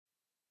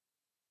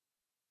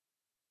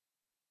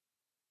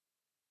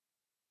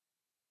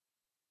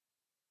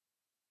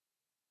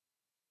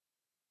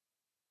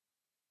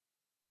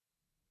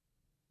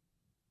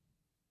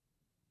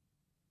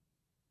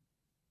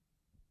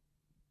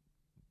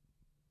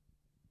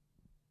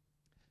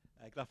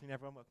Good afternoon,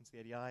 everyone. Welcome to the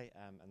ODI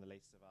and the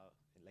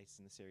latest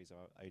in the series of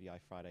our ODI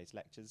Fridays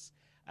lectures.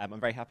 I'm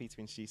very happy to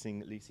be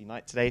introducing Lucy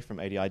Knight today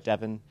from ODI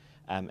Devon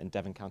and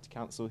Devon County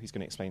Council, who's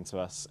going to explain to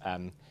us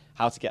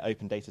how to get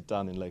open data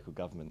done in local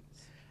government.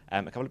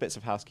 A couple of bits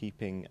of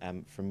housekeeping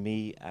from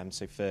me.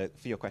 So for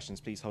your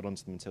questions, please hold on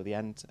to them until the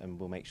end, and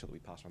we'll make sure that we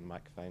pass around the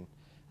microphone.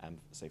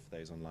 So for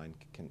those online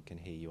can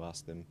hear you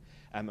ask them.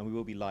 And we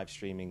will be live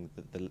streaming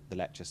the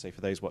lecture. So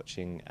for those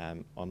watching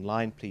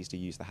online, please do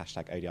use the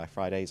hashtag ODI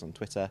Fridays on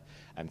Twitter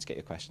to get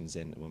your questions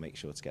in, and we'll make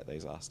sure to get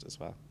those asked as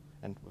well.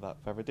 And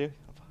without further ado,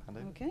 I'll hand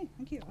over. Okay,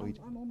 thank you.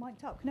 I'm all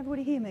mic'd up. Can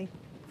everybody hear me?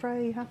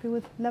 Very happy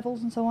with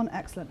levels and so on?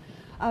 Excellent.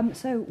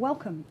 So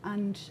welcome,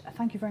 and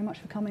thank you very much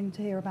for coming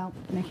to hear about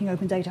making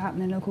open data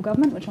happen in local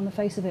government, which on the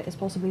face of it is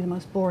possibly the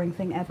most boring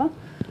thing ever.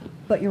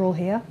 But you're all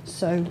here,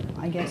 so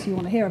I guess you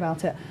want to hear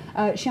about it.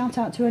 Shout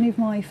out to any of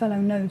my fellow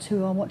nodes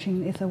who are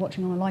watching, if they're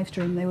watching on a live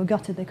stream. They were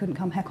gutted they couldn't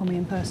come heck on me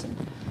in person.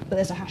 But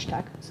there's a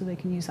hashtag, so they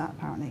can use that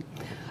apparently.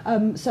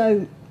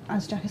 So,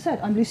 as Jack has said,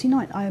 I'm Lucy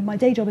Knight. My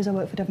day job is I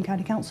work for Devon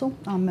County Council.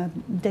 I'm a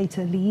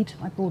data lead,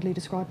 I broadly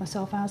describe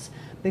myself as,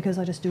 because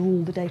I just do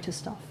all the data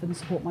stuff and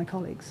support my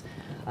colleagues.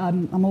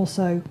 I'm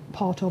also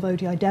part of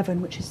ODI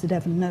Devon, which is the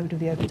Devon node of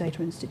the Open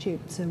Data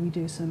Institute. So we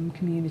do some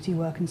community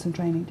work and some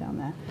training down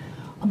there.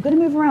 I'm going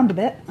to move around a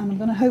bit, and I'm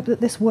going to hope that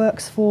this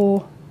works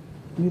for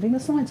moving the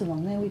slides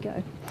along. There we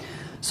go.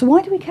 So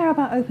why do we care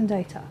about open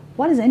data?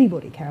 Why does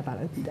anybody care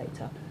about open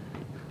data?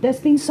 There's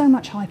been so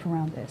much hype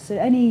around this.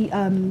 Any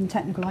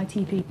technical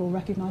IT people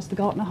recognise the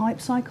Gartner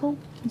hype cycle?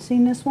 You've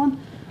seen this one?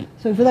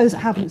 So for those that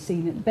haven't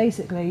seen it,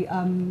 basically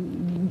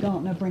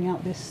Gartner bring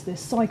out this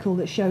cycle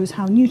that shows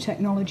how new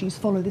technologies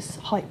follow this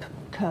hype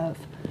curve.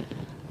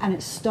 And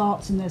it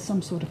starts and there's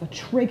some sort of a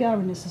trigger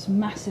and there's this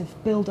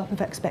massive build-up of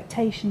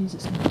expectations.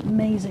 It's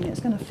amazing, it's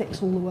going to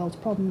fix all the world's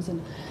problems,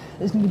 and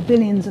there's going to be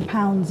billions of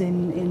pounds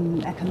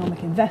in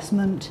economic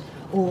investment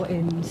or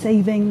in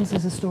savings,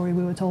 as a story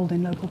we were told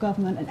in local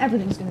government, and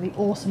everything's going to be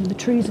awesome, the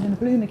trees are going to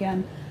bloom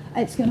again,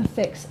 it's going to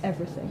fix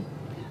everything.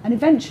 And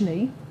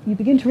eventually you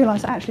begin to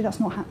realise that actually that's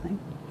not happening.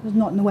 It's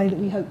not in the way that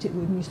we hoped it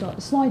would, and you start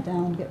to slide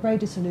down, get very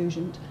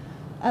disillusioned.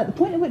 At the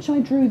point at which I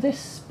drew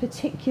this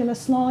particular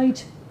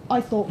slide, I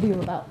thought we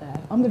were about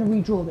there. I'm going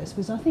to redraw this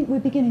because I think we're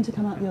beginning to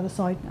come out the other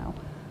side now.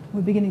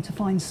 We're beginning to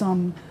find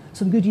some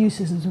good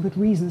uses and some good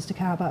reasons to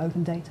care about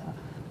open data.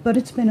 But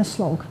it's been a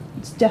slog.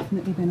 It's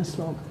definitely been a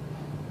slog.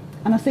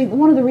 And I think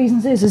one of the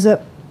reasons is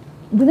that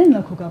within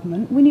local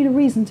government, we need a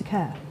reason to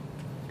care.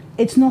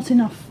 It's not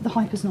enough. The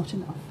hype is not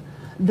enough.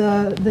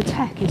 The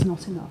tech is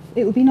not enough.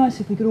 It would be nice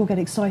if we could all get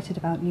excited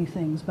about new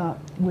things, but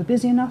we're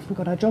busy enough. We've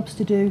got our jobs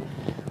to do.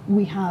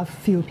 We have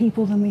fewer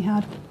people than we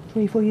had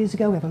 3-4 years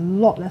ago. We have a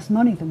lot less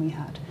money than we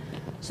had.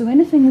 So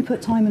anything we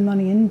put time and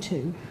money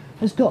into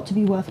has got to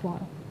be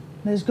worthwhile.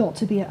 There's got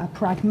to be a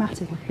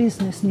pragmatic, a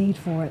business need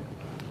for it,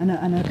 and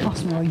a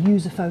customer or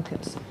user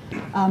focus.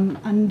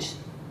 And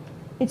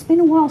it's been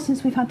a while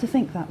since we've had to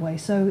think that way,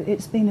 so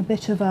it's been a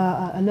bit of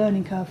a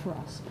learning curve for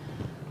us.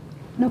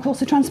 And of course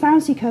the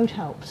Transparency Code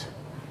helped.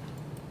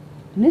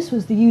 And this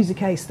was the user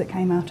case that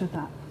came out of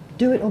that.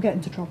 Do it or get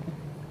into trouble.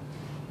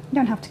 You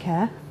don't have to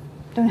care.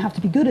 Don't have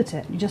to be good at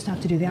it, you just have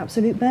to do the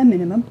absolute bare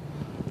minimum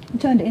and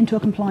turned it into a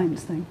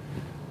compliance thing.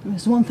 And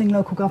there's one thing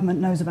local government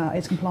knows about,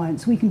 it's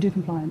compliance. We can do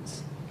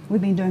compliance. We've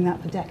been doing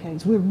that for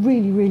decades. We're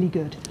really, really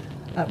good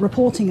at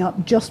reporting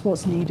up just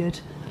what's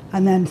needed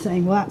and then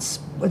saying, well, it's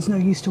no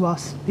use to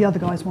us. The other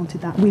guys wanted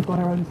that. We've got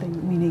our own thing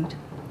that we need.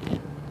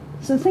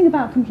 So the thing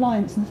about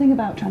compliance and the thing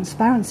about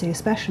transparency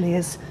especially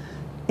is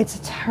it's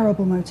a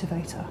terrible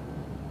motivator.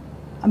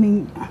 I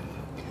mean,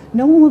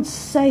 no one would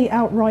say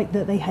outright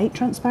that they hate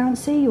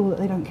transparency or that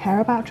they don't care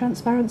about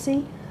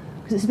transparency,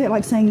 because it's a bit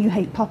like saying you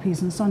hate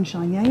puppies and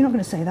sunshine. Yeah, you're not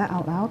going to say that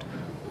out loud.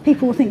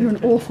 People will think you're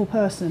an awful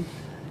person.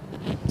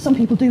 Some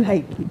people do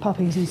hate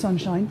puppies and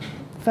sunshine.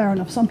 Fair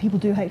enough, some people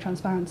do hate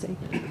transparency.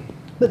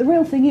 But the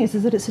real thing is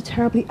that it's a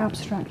terribly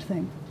abstract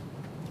thing.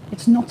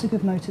 It's not a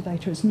good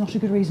motivator, it's not a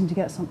good reason to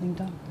get something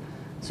done.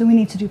 So we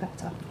need to do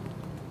better.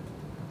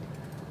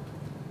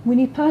 We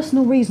need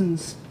personal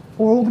reasons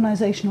or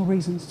organisational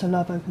reasons to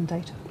love open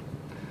data.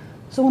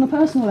 So on a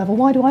personal level,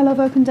 why do I love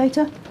open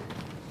data?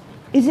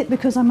 Is it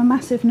because I'm a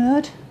massive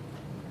nerd?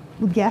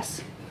 Well,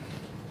 yes,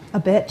 a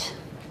bit,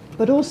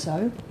 but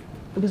also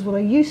because what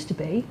I used to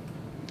be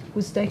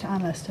was data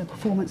analyst, a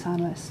performance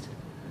analyst.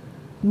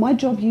 My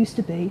job used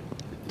to be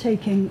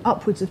taking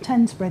upwards of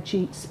 10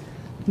 spreadsheets,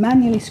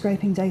 manually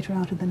scraping data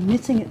out of them,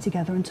 knitting it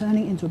together and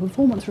turning it into a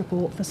performance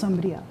report for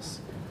somebody else.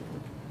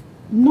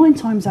 9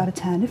 times out of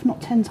 10, if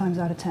not 10 times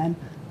out of 10,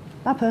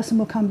 that person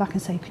will come back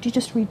and say, could you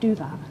just redo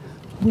that?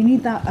 We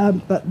need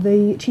that, but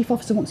the chief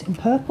officer wants it in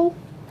purple,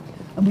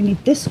 and we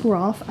need this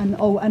graph, and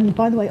oh, and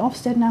by the way,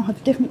 Ofsted now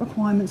have different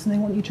requirements, and they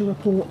want you to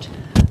report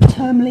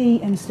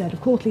termly instead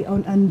of quarterly,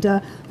 and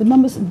the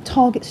numbers and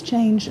targets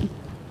change,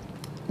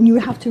 and you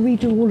would have to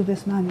redo all of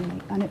this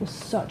manually, and it was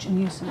such a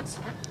nuisance.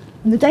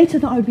 And the data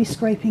that I would be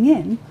scraping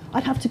in,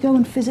 I'd have to go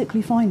and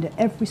physically find it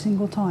every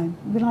single time.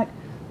 I'd be like,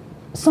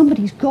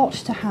 somebody's got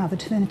to have a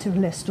definitive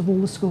list of all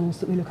the schools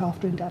that we look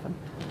after in Devon.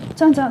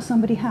 Turns out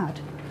somebody had.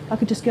 I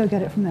could just go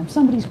get it from them.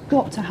 Somebody's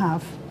got to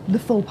have the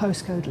full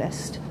postcode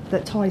list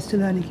that ties to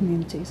learning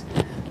communities.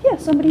 Yeah,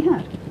 somebody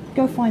had.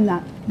 Go find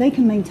that. They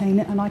can maintain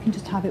it and I can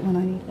just have it when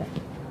I need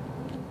it.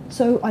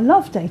 So I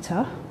love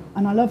data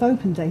and I love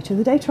open data.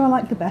 The data I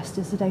like the best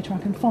is the data I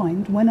can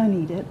find when I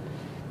need it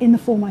in the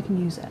form I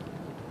can use it.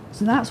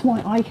 So that's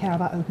why I care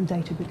about open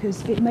data,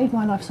 because it made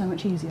my life so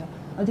much easier.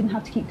 I didn't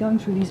have to keep going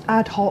through these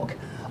ad hoc,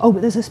 oh,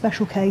 but there's a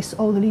special case,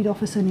 oh, the lead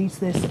officer needs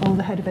this, oh,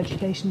 the head of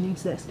education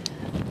needs this.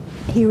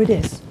 Here it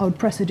is. I would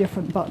press a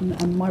different button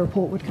and my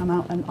report would come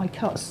out, and I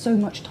cut so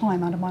much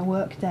time out of my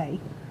work day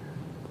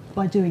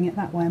by doing it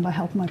that way and by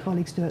helping my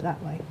colleagues do it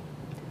that way.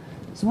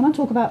 So when I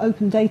talk about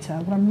open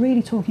data, what I'm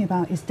really talking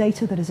about is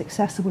data that is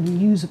accessible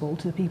and usable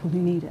to the people who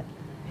need it.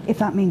 If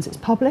that means it's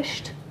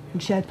published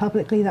and shared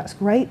publicly, that's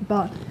great,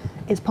 but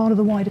it's part of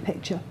the wider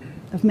picture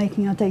of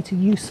making our data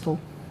useful.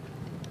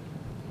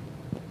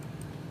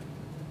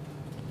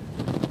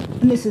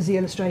 And this is the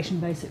illustration,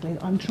 basically.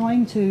 I'm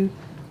trying to,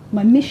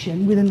 my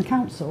mission within the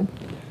council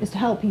is to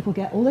help people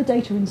get all their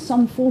data in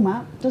some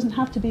format. It doesn't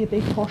have to be a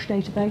big posh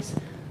database,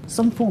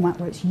 some format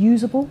where it's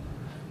usable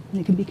and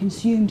it can be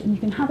consumed and you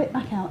can have it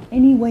back out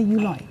any way you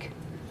like.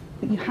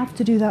 But you have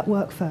to do that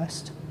work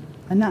first.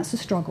 And that's a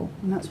struggle,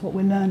 and that's what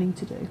we're learning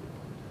to do.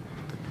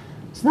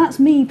 So that's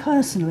me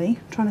personally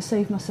trying to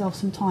save myself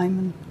some time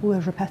and all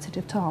those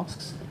repetitive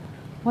tasks.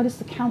 Why does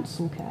the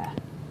council care?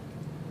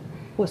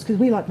 Well, it's because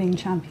we like being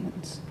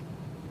champions.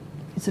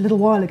 It's a little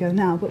while ago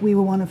now, but we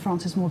were one of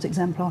Francis Moore's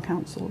exemplar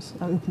councils,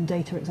 open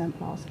data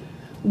exemplars.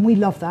 And we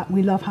love that,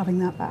 we love having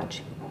that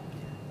badge.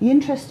 The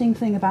interesting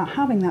thing about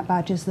having that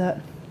badge is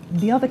that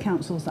the other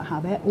councils that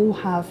have it all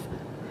have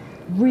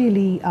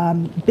really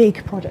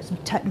big projects,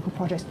 technical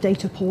projects,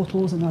 data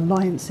portals and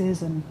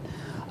alliances and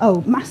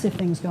massive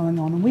things going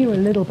on. And we were a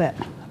little bit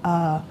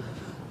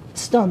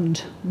stunned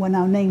when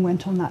our name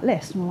went on that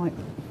list. And we're like,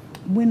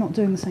 we're not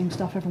doing the same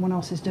stuff everyone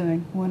else is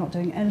doing. We're not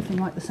doing anything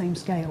like the same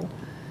scale.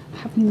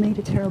 Have you made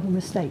a terrible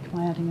mistake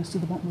by adding us to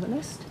the bottom of the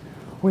list?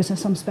 Or is there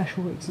some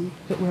special reason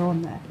that we're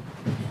on there?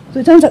 So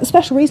it turns out the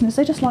special reason is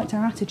they just liked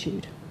our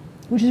attitude,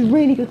 which is a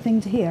really good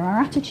thing to hear. Our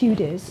attitude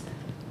is,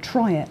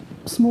 try it,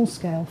 small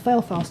scale,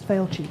 fail fast,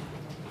 fail cheap.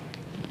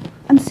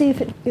 And see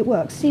if it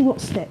works, see what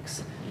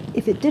sticks.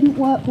 If it didn't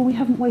work, well, we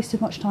haven't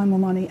wasted much time or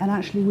money, and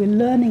actually we're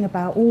learning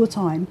about all the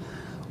time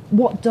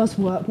what does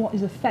work, what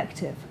is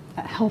effective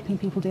at helping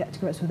people get to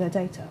grips with their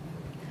data.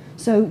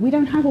 So we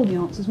don't have all the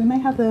answers. We may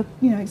have the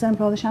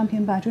exemplar, the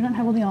champion badge. We don't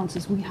have all the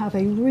answers. We have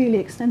a really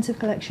extensive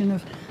collection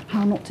of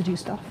how not to do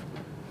stuff,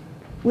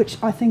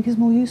 which I think is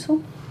more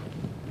useful.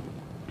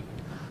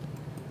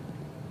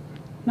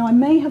 Now, I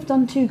may have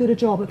done too good a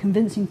job at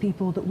convincing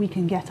people that we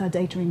can get our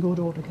data in good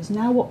order, because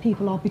now what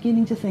people are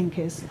beginning to think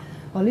is,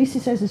 well, Lucy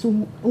says this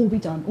will all be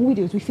done. All we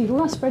do is we feed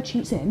all our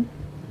spreadsheets in,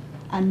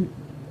 and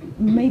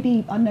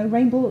maybe, I don't know,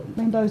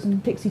 rainbows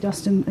and pixie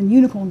dust and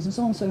unicorns and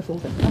so on and so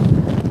forth.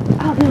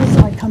 And out the other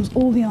side comes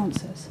all the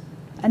answers,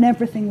 and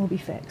everything will be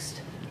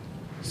fixed.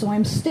 So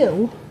I'm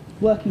still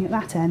working at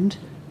that end,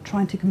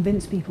 trying to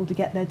convince people to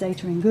get their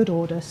data in good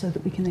order so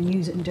that we can then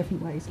use it in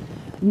different ways.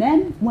 And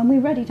then, when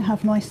we're ready to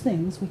have nice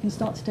things, we can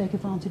start to take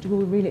advantage of all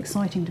the really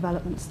exciting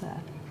developments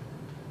there.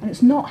 And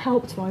it's not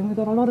helped by, we've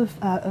got a lot of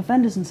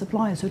vendors and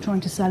suppliers who are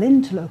trying to sell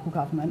into local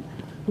government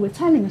who are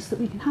telling us that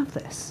we can have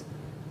this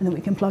and that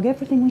we can plug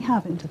everything we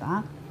have into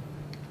that.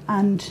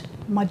 And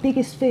my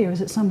biggest fear is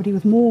that somebody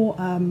with more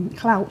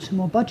clout and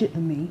more budget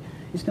than me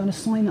is going to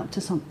sign up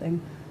to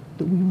something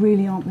that we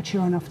really aren't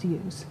mature enough to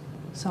use.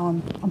 So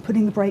I'm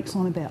putting the brakes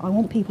on a bit. I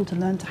want people to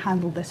learn to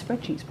handle their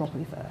spreadsheets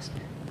properly first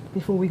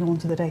before we go on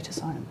to the data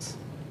science.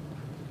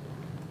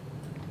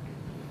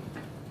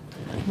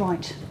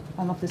 Right,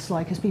 I love this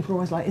slide because people are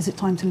always like, is it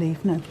time to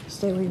leave? No,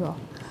 stay where you are.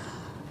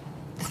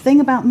 The thing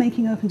about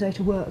making open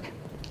data work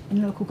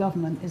in local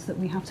government is that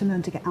we have to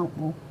learn to get out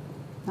more.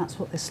 That's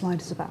what this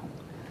slide is about.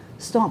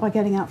 Start by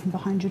getting out from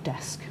behind your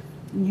desk.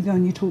 And you go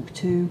and you talk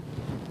to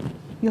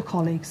your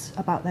colleagues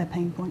about their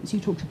pain points. You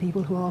talk to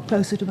people who are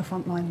closer to the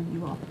front line than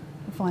you are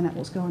and find out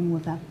what's going on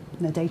with them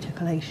and their data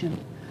collation.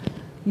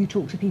 You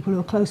talk to people who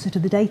are closer to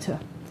the data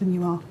than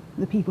you are,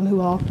 the people who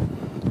are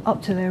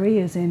up to their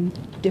ears in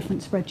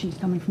different spreadsheets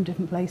coming from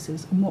different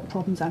places and what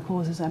problems that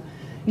causes them.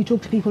 You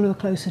talk to people who are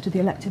closer to the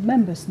elected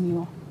members than you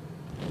are.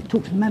 You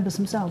talk to the members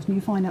themselves and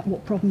you find out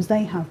what problems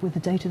they have with the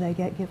data they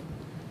get given.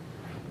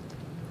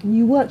 And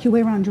you work your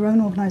way around your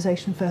own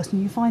organisation first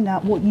and you find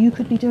out what you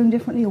could be doing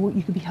differently or what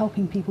you could be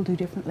helping people do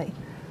differently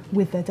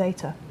with their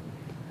data.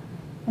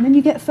 And then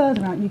you get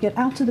further out, you get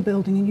out of the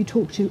building and you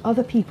talk to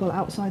other people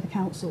outside the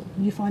council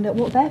and you find out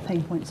what their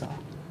pain points are,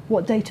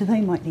 what data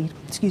they might need.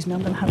 Excuse me,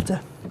 I'm going to have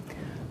to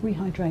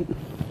rehydrate.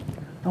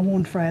 I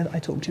warned Freya that I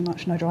talk too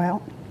much and I dry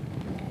out.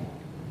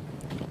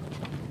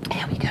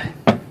 Here we go.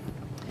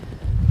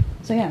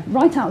 So yeah,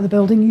 right out of the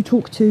building you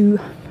talk to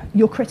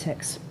your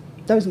critics.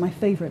 Those are my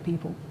favourite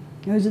people.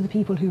 Those are the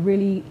people who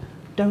really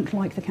don't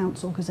like the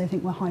council because they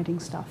think we're hiding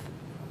stuff.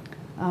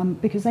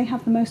 Because they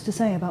have the most to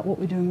say about what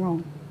we're doing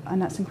wrong.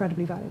 and that's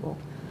incredibly valuable.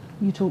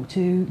 You talk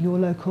to your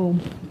local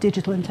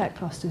digital and tech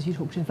clusters, you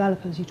talk to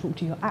developers, you talk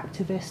to your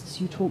activists,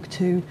 you talk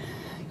to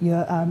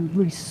your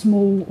really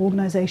small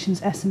organisations,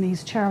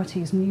 SMEs,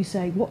 charities, and you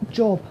say, what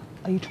job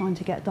are you trying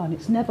to get done?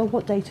 It's never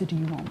what data do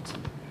you want.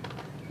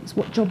 It's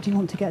what job do you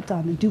want to get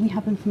done, and do we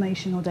have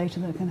information or data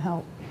that can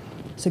help?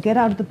 So get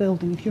out of the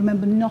building. If you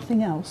remember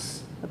nothing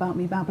else about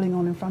me babbling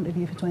on in front of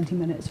you for 20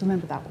 minutes,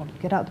 remember that one.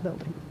 Get out of the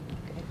building.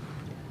 Okay.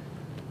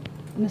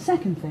 And the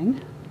second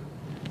thing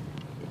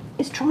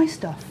is try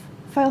stuff.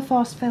 Fail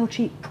fast, fail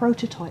cheap,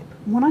 prototype.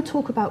 And when I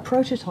talk about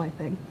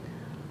prototyping,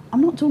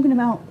 I'm not talking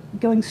about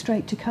going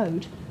straight to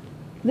code.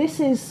 This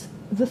is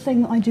the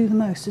thing that I do the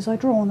most, is I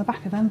draw on the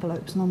back of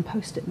envelopes and on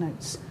post-it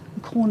notes,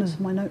 and corners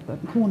of my notebook,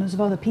 and corners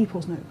of other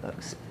people's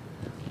notebooks.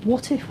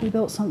 What if we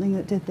built something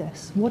that did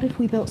this? What if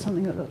we built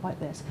something that looked like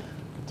this?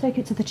 Take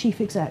it to the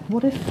chief exec.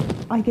 What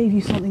if I gave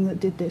you something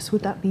that did this?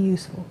 Would that be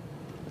useful?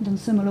 I've done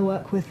similar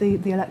work with the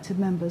elected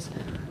members.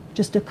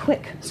 Just a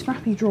quick,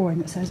 scrappy drawing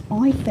that says,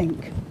 I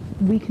think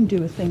we can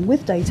do a thing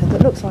with data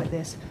that looks like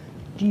this.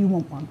 Do you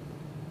want one?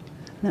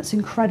 And that's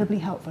incredibly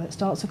helpful. It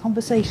starts a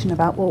conversation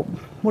about, well,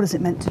 what is it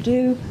meant to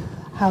do?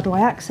 How do I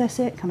access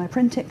it? Can I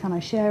print it? Can I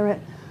share it?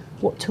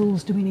 What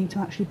tools do we need to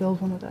actually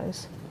build one of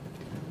those?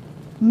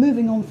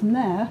 Moving on from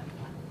there,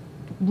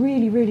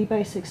 really, really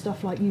basic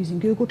stuff like using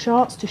Google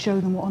Charts to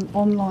show them what an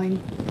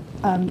online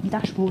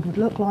dashboard would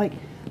look like,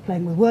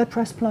 playing with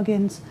WordPress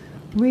plugins,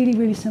 really,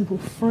 really simple,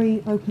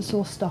 free, open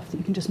source stuff that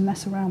you can just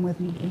mess around with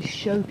and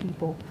show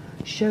people.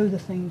 Show the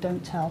thing,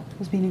 don't tell,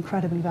 has been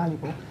incredibly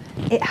valuable.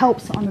 It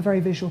helps that I'm a very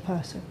visual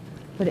person,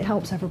 but it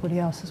helps everybody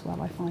else as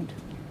well, I find.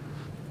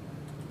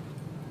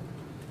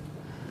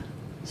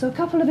 So a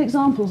couple of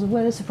examples of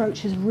where this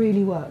approach has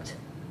really worked.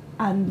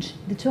 And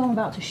the two I'm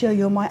about to show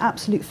you are my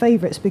absolute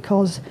favourites,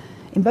 because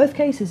in both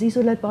cases, these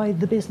are led by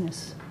the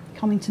business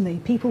coming to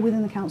me, people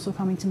within the council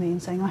coming to me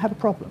and saying, I have a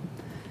problem,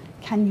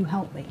 can you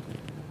help me?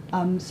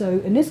 So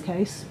in this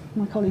case,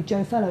 my colleague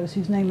Jo Fellows,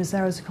 whose name is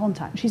there as a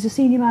contact, she's a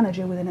senior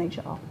manager within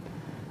HR.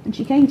 And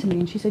she came to me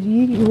and she said,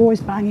 you're always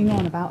banging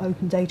on about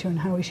open data and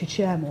how we should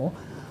share more.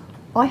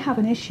 I have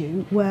an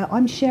issue where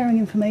I'm sharing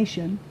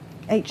information,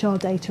 HR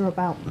data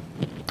about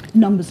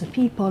numbers of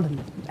people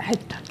and head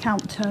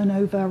count,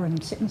 turnover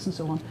and sickness and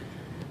so on.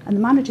 And the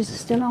managers are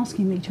still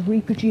asking me to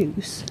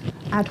reproduce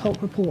ad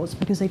hoc reports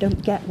because they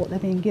don't get what they're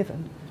being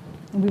given.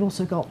 And we've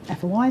also got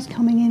FOIs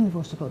coming in, we've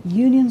also got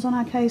unions on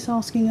our case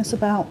asking us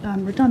about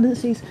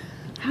redundancies.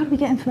 How do we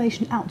get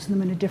information out to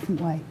them in a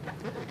different way?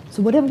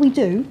 So whatever we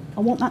do,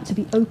 I want that to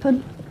be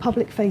open,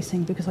 public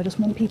facing, because I just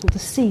want people to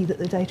see that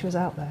the data is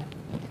out there.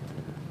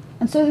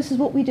 And so this is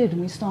what we did,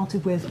 and we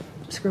started with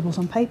scribbles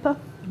on paper,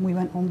 and we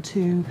went on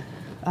to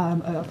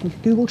I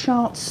think Google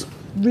Charts,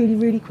 really,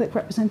 really quick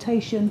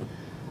representation,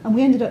 and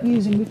we ended up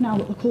using, we've now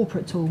got the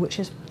corporate tool, which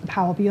is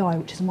Power BI,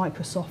 which is a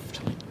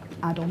Microsoft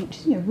add-on, which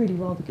is really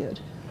rather good,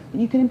 that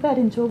you can embed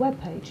into a web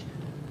page.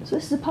 So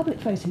this is a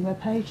public-facing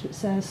web page that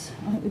says,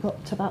 I think we've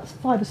got about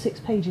 5 or 6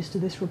 pages to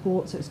this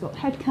report. So it's got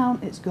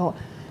headcount, it's got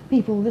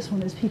people, this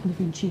one is people who've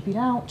been cheapied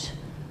out.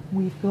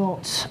 We've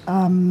got,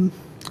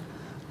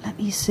 let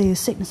me see,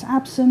 sickness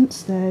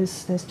absence,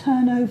 there's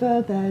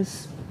turnover,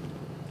 there's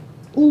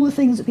all the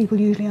things that people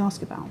usually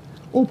ask about,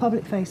 all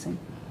public-facing.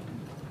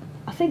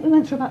 I think we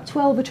went through about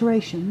 12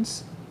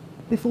 iterations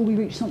before we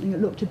reached something that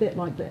looked a bit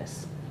like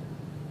this.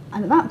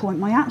 And at that point,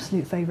 my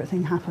absolute favourite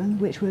thing happened,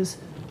 which was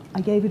I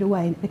gave it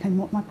away and it became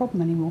not my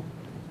problem anymore.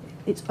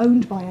 It's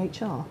owned by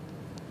HR.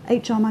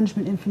 HR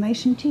Management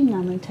Information Team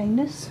now maintain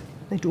this.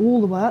 They do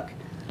all the work.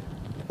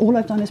 All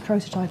I've done is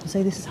prototype and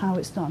say this is how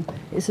it's done.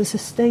 It's a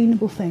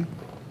sustainable thing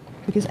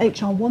because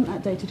HR want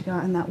that data to go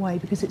out in that way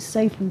because it's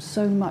saved them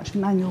so much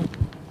manual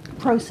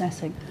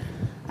processing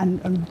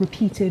and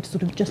repeated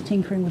sort of just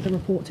tinkering with the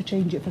report to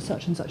change it for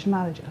such and such a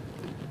manager.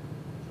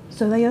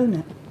 So they own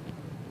it.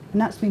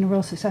 And that's been a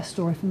real success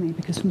story for me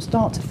because from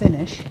start to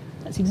finish,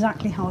 that's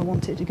exactly how I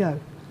want it to go.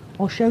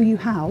 I'll show you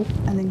how,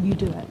 and then you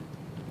do it.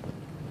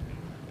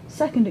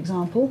 Second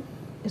example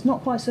is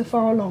not quite so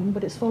far along,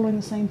 but it's following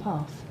the same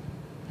path.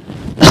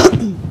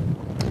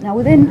 Now,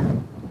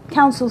 within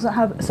councils that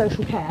have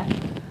social care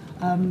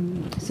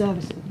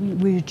services,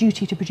 we're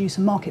duty to produce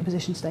a market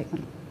position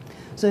statement.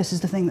 So this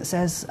is the thing that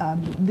says,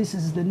 this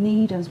is the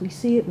need as we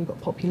see it, we've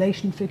got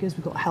population figures,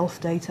 we've got health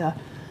data,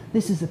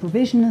 this is the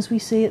provision as we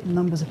see it, the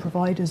numbers of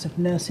providers of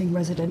nursing,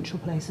 residential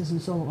places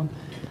and so on.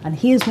 And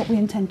here's what we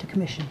intend to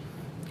commission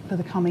for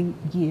the coming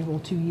year or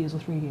 2 years or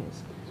 3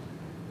 years.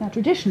 Now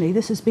traditionally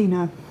this has been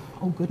a,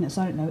 oh goodness,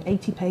 I don't know,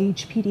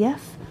 80-page PDF,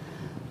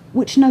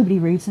 which nobody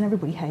reads and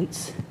everybody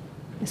hates,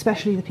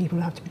 especially the people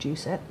who have to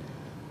produce it.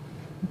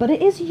 But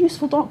it is a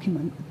useful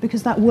document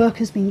because that work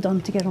has been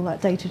done to get all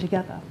that data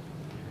together.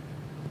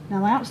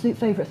 Now my absolute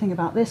favourite thing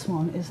about this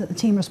one is that the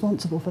team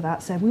responsible for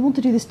that said, we want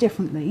to do this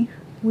differently.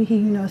 We hear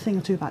you know a thing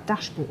or two about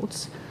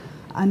dashboards,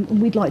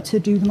 and we'd like to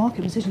do the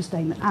market position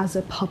statement as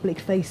a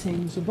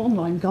public-facing sort of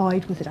online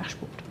guide with a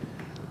dashboard.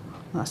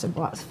 And I said,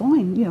 well, that's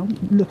fine, you know,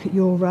 look at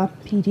your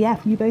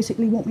PDF, and you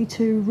basically want me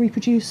to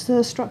reproduce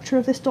the structure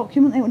of this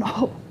document? They went,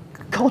 oh,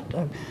 God,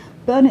 no,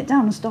 burn it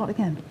down and start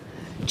again.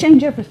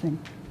 Change everything.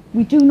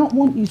 We do not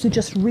want you to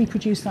just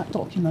reproduce that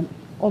document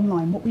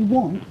online. What we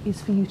want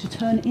is for you to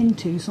turn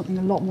into something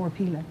a lot more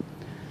appealing.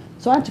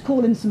 So I had to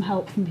call in some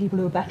help from people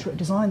who are better at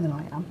design than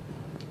I am.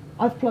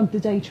 I've plugged the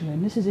data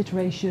in. This is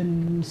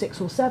iteration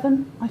 6 or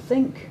 7, I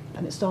think,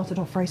 and it started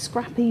off very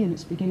scrappy and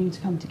it's beginning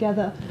to come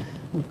together.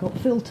 We've got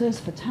filters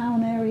for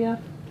town area,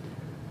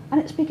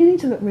 and it's beginning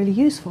to look really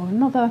useful.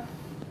 Another,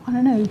 I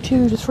don't know,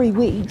 2 to 3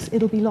 weeks,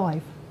 it'll be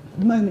live. At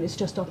the moment, it's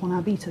just up on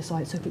our beta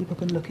site so people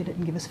can look at it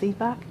and give us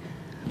feedback,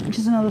 which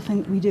is another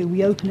thing that we do.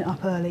 We open it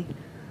up early,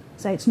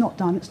 say it's not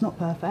done, it's not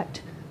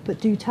perfect,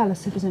 but do tell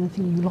us if there's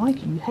anything you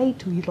like, you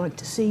hate, or you'd like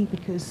to see,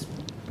 because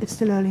it's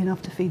still early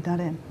enough to feed that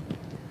in.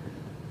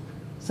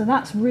 So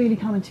that's really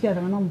coming together,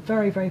 and I'm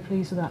very, very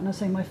pleased with that. And I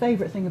say my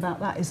favourite thing about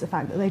that is the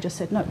fact that they just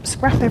said, no,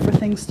 scrap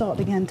everything, start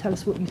again, tell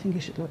us what you think it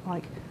should look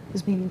like.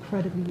 Has been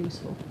incredibly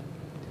useful.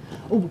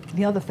 Oh,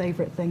 the other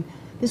favourite thing,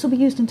 this will be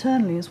used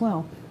internally as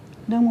well.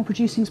 No more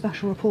producing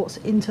special reports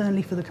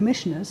internally for the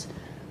commissioners.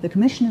 The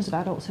commissioners of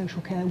adult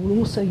social care will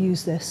also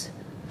use this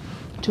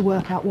to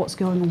work out what's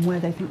going on, where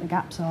they think the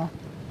gaps are,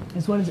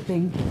 as well as it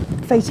being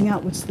facing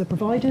outwards to the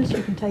providers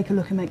who can take a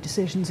look and make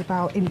decisions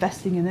about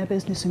investing in their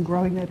business and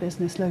growing their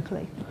business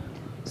locally.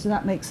 So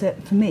that makes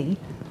it, for me,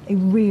 a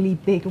really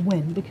big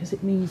win, because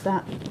it means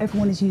that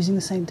everyone is using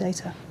the same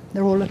data.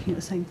 They're all looking at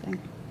the same thing.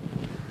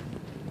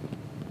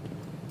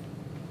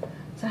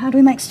 So how do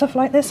we make stuff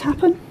like this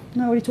happen?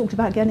 I already talked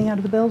about getting out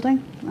of the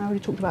building. I already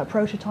talked about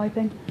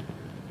prototyping.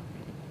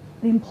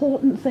 The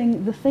important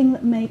thing, the thing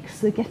that makes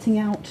the getting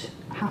out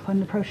happen,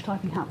 the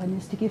prototyping happen,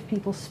 is to give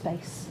people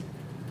space.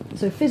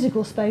 So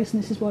physical space,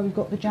 and this is why we've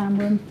got the jam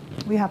room.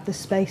 We have this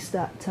space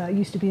that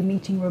used to be a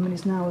meeting room and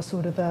is now a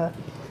sort of a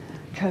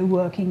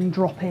co-working,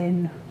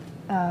 drop-in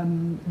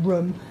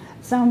room.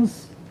 It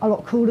sounds a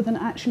lot cooler than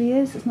it actually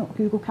is. It's not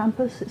Google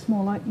Campus. It's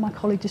more like, my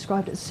colleague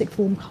described it as a sixth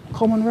form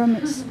common room.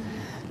 It's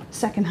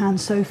second-hand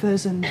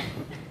sofas and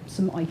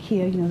some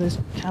IKEA, you know, those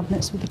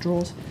cabinets with the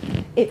drawers.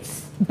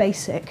 It's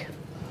basic,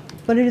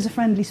 but it is a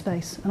friendly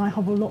space, and I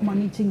have a lot of my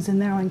meetings in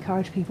there. I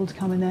encourage people to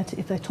come in there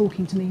if they're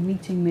talking to me,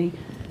 meeting me,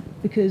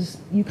 because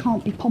you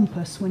can't be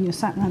pompous when you're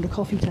sat around a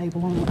coffee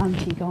table on an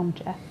antique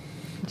armchair.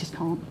 You just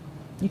can't.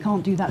 You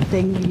can't do that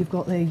thing where you've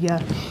got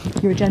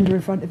your agenda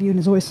in front of you and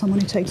there's always someone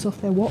who takes off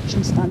their watch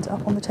and stands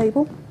up on the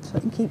table so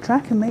you can keep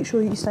track and make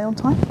sure you stay on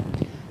time.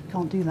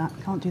 Can't do that.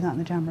 Can't do that in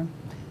the jam room.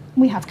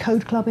 We have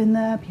Code Club in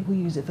there. People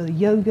use it for the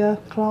yoga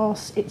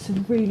class. It's a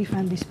really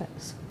friendly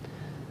space.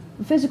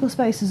 The physical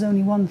space is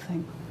only one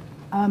thing.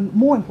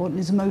 More important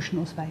is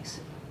emotional space.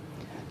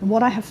 And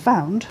what I have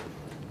found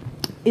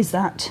is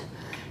that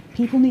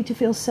people need to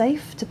feel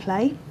safe to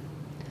play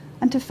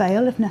and to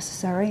fail if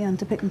necessary and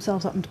to pick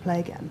themselves up and to play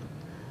again.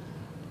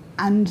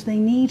 And they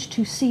need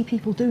to see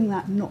people doing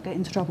that and not get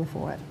into trouble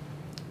for it.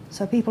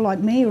 So people like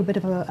me are a bit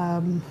of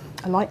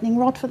a lightning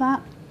rod for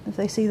that. If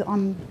they see that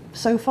I'm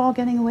so far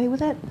getting away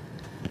with it,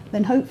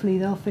 then hopefully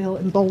they'll feel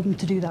emboldened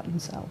to do that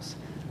themselves.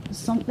 There's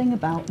something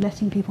about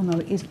letting people know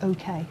it is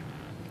okay.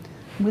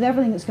 With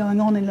everything that's going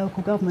on in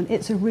local government,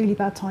 it's a really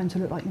bad time to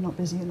look like you're not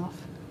busy enough.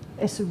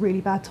 It's a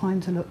really bad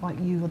time to look like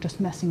you are just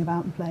messing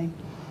about and playing.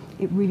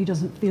 It really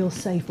doesn't feel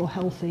safe or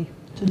healthy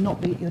to not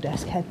be at your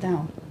desk head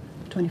down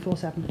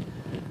 24/7.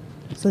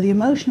 So the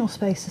emotional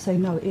space to say,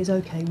 no, it is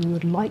okay, we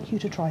would like you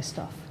to try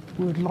stuff,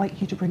 we would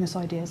like you to bring us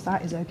ideas,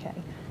 that is okay,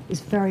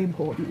 is very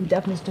important, and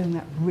Devon is doing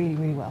that really,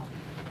 really well.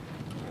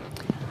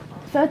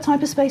 Third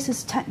type of space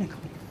is technical.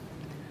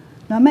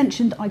 Now I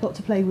mentioned I got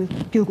to play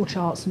with Google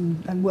Charts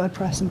and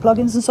WordPress and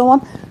plugins and so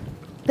on.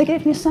 They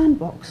gave me a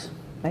sandbox,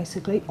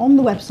 basically, on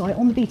the website,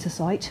 on the beta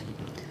site,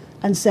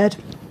 and said,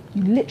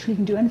 you literally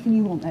can do anything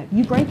you want there.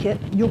 You break it,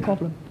 your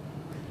problem.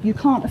 You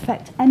can't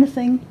affect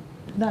anything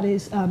that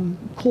is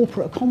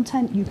corporate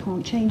content. You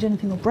can't change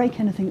anything or break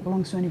anything that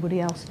belongs to anybody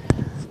else.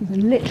 You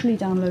can literally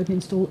download and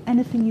install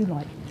anything you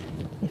like.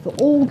 If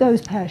it all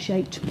goes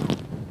pear-shaped,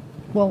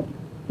 well,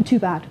 too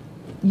bad.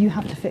 You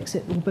have to fix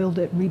it or build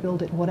it,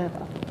 rebuild it,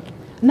 whatever.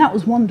 And that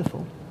was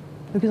wonderful,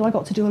 because I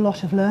got to do a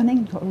lot of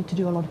learning, got to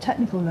do a lot of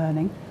technical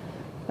learning,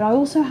 but I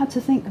also had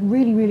to think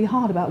really, really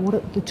hard about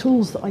what the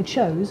tools that I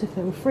chose, if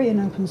they were free and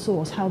open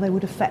source, how they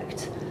would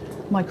affect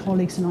my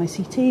colleagues in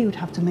ICT, who'd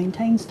have to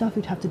maintain stuff,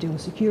 who'd have to deal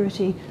with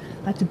security.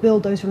 I had to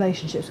build those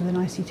relationships within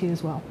ICT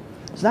as well.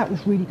 So that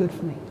was really good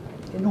for me,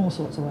 in all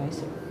sorts of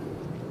ways.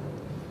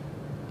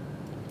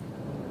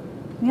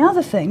 The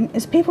other thing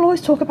is people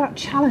always talk about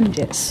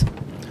challenges.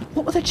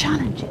 What were the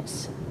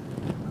challenges?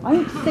 I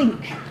don't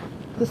think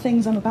the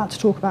things I'm about to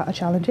talk about are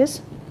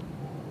challenges.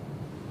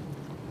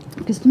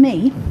 Because to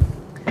me,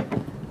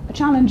 a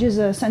challenge is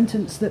a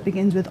sentence that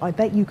begins with, I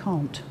bet you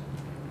can't.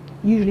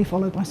 Usually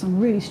followed by some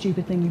really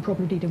stupid thing you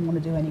probably didn't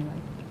want to do anyway.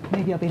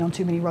 Maybe I've been on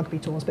too many rugby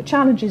tours, but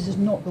challenges is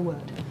not the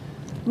word.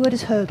 The word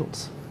is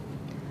hurdles.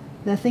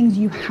 They're things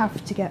you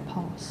have to get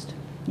past.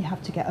 You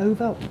have to get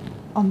over,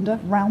 under,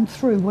 round,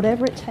 through,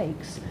 whatever it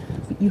takes.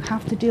 But you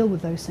have to deal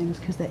with those things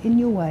because they're in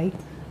your way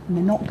and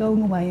they're not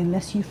going away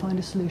unless you find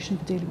a solution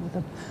for dealing with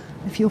them.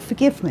 If you'll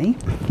forgive me,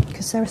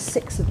 because there are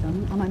 6 of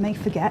them, and I may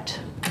forget,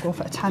 I'll go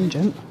off at a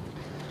tangent,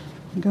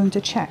 I'm going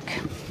to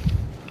check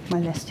my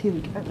list. Here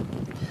we go.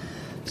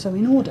 So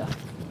in order,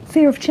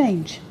 fear of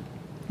change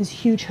is a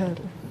huge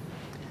hurdle.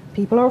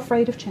 People are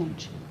afraid of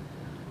change.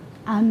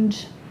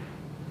 And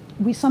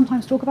we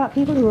sometimes talk about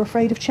people who are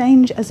afraid of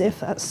change as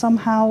if that's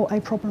somehow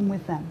a problem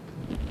with them.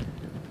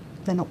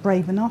 They're not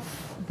brave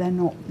enough, they're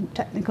not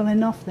technical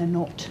enough, they're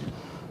not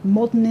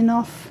modern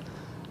enough.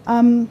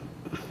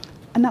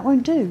 And that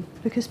won't do,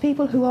 because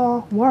people who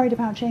are worried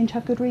about change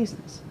have good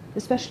reasons,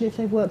 especially if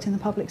they've worked in the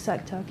public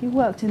sector. If you've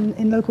worked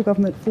in local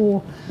government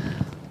for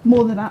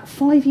more than about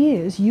 5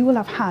 years, you will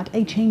have had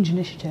a change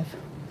initiative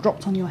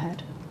dropped on your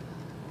head.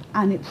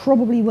 And it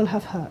probably will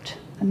have hurt,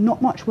 and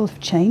not much will have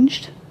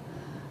changed.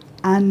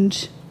 And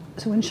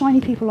so when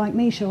shiny people like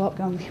me show up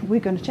going, we're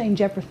going to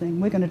change everything,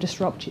 we're going to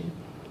disrupt you,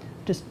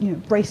 just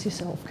brace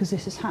yourself because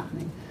this is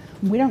happening.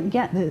 We don't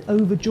get the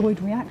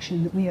overjoyed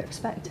reaction that we are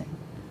expecting.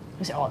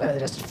 We say, oh, they're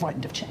just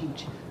frightened of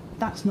change.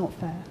 That's not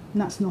fair,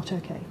 and that's not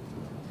okay.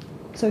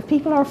 So if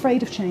people are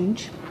afraid of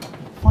change,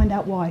 find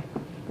out why.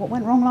 What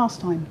went wrong last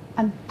time,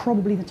 and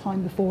probably the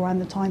time before,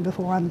 and the time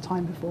before, and the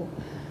time before.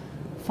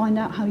 Find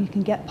out how you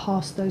can get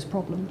past those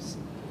problems.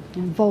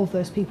 Involve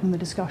those people in the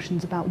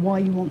discussions about why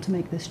you want to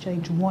make this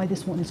change and why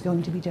this one is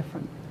going to be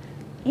different.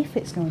 If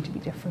it's going to be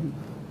different,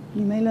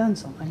 you may learn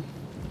something.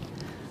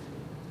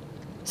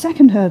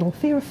 Second hurdle,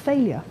 fear of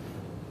failure.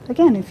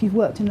 Again, if you've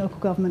worked in local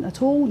government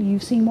at all,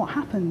 you've seen what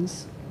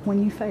happens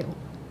when you fail.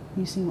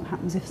 You've seen what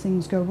happens if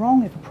things go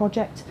wrong, if a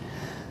project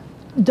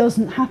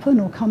doesn't happen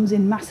or comes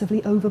in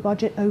massively over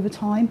budget over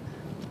time.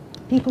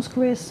 People's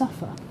careers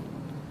suffer.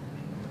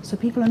 So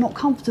people are not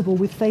comfortable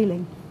with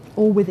failing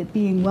or with it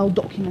being well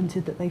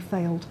documented that they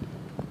failed.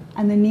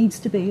 And there needs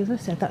to be, as I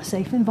said, that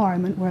safe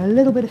environment where a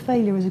little bit of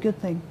failure is a good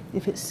thing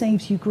if it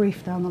saves you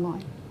grief down the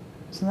line.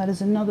 So that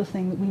is another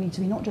thing that we need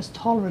to be not just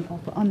tolerant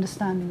of, but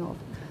understanding of.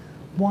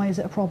 Why is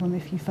it a problem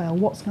if you fail?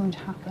 What's going to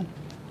happen?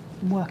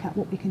 And work out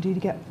what we can do to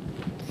get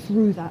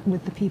through that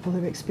with the people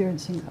who are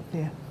experiencing that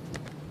fear.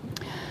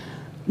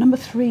 Number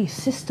 3,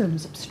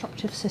 systems,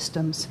 obstructive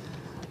systems.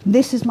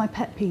 This is my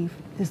pet peeve,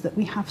 is that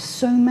we have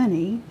so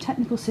many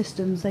technical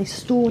systems, they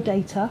store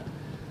data,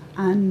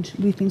 and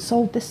we've been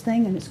sold this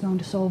thing and it's going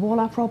to solve all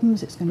our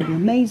problems, it's going to be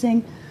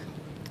amazing.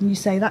 And you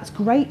say, that's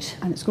great,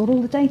 and it's got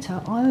all the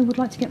data. I would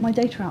like to get my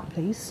data out,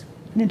 please,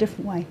 in a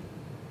different way.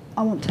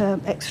 I want to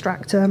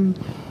extract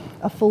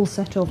a full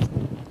set of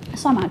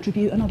some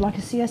attribute, and I'd like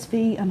a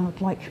CSV, and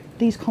I'd like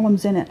these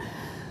columns in it.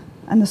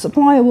 And the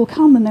supplier will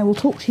come and they will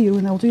talk to you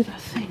and they'll do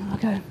that thing. And I'll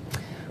go,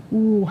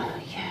 ooh,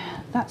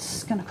 yeah,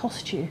 that's going to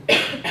cost you.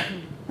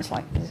 It's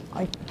like,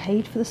 I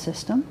paid for the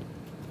system.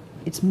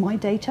 It's my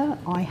data.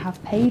 I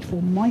have paid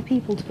for my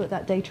people to put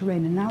that data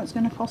in, and now it's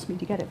going to cost me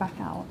to get it back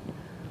out.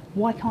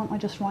 Why can't I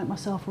just write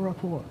myself a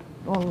report?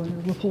 Oh,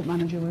 the report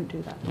manager won't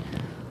do that.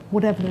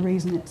 Whatever the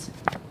reason is.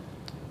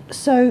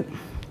 So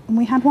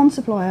we had one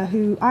supplier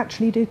who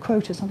actually did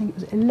quote us, I think it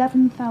was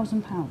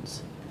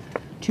 £11,000,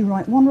 to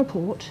write one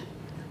report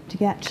to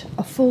get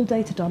a full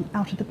data dump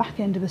out of the back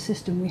end of a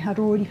system we had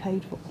already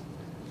paid for.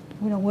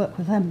 We don't work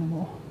with them no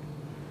more.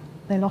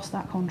 They lost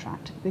that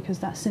contract because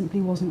that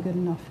simply wasn't good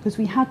enough. Because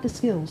we had the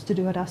skills to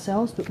do it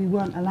ourselves, but we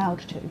weren't allowed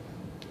to.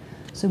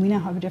 So we now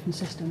have a different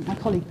system. My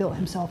colleague built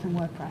himself in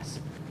WordPress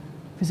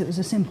because it was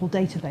a simple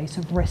database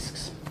of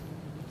risks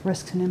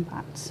and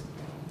impacts.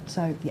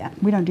 So yeah,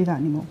 we don't do that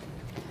anymore.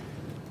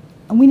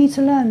 And we need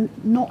to learn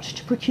not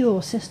to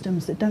procure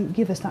systems that don't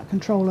give us that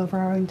control over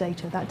our own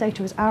data. That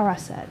data is our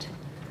asset.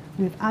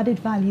 We've added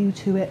value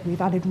to it,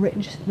 we've added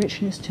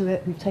richness to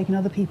it, we've taken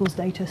other people's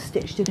data,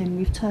 stitched it in,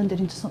 we've turned it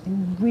into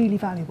something really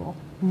valuable,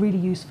 really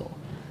useful.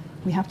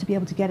 We have to be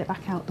able to get it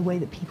back out the way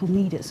that people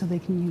need it so they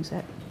can use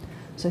it.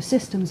 So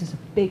systems is a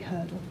big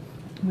hurdle.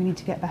 We need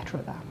to get better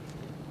at that.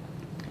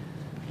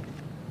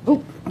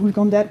 Oh, we've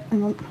gone dead.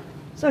 Hang on.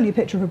 It's only a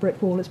picture of a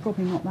brick wall. It's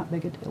probably not that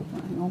big a deal.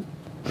 Hang on.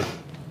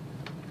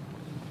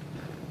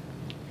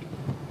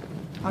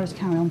 I'll just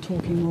carry on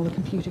talking while the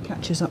computer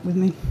catches up with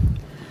me.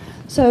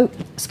 So,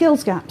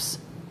 skills gaps.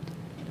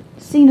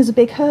 Seen as a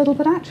big hurdle,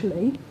 but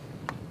actually,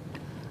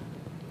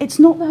 it's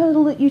not the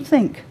hurdle that you'd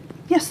think.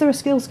 Yes, there are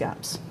skills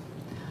gaps,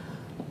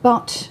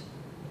 but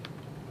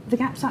the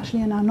gap's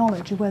actually in our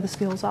knowledge of where the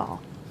skills are.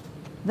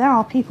 There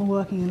are people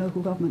working in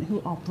local government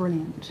who are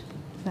brilliant.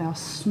 They are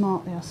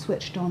smart, they are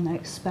switched on, they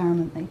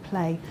experiment, they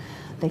play,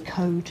 they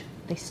code,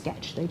 they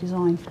sketch, they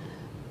design.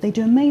 They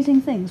do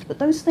amazing things, but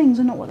those things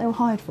are not what they were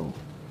hired for.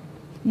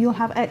 You'll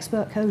have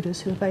expert coders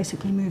who are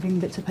basically moving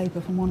bits of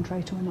paper from one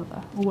tray to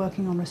another, or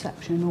working on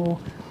reception, or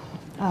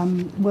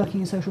working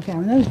in social care.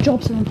 And those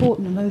jobs are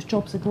important and those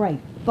jobs are great,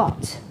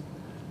 but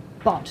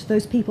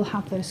those people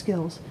have those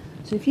skills.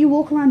 So if you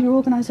walk around your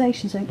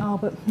organisation saying, oh,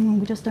 but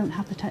we just don't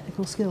have the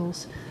technical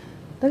skills,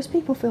 those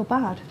people feel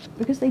bad,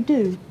 because they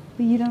do,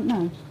 but you don't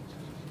know.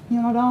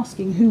 You're not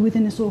asking who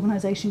within this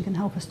organisation can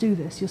help us do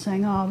this. You're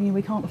saying, oh,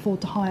 we can't afford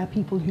to hire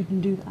people who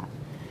can do that.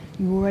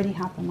 You already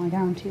have them, I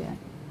guarantee it.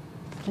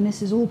 And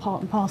this is all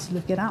part and parcel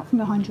of get out from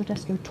behind your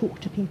desk, go talk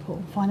to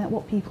people, find out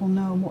what people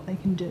know and what they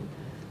can do.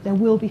 There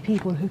will be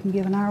people who can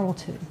give an hour or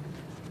two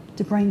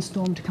to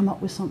brainstorm, to come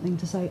up with something,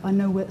 to say, I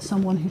know where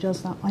someone who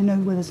does that, I know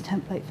where there's a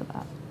template for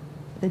that.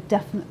 There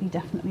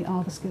definitely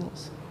are the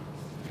skills.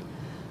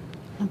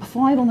 Number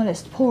 5 on the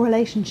list, poor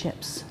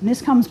relationships. And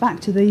this comes back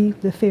to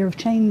the fear of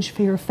change,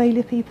 fear of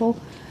failure people.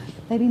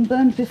 They've been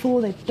burned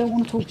before, they don't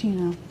want to talk to you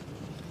now.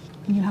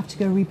 And you have to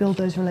go rebuild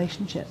those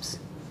relationships.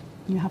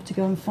 You have to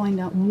go and find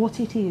out what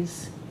it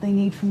is they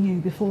need from you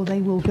before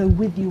they will go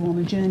with you on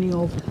a journey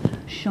of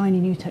shiny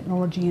new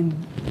technology and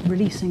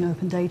releasing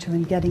open data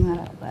and getting that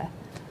out there.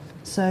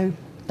 So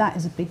that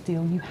is a big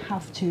deal. You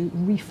have to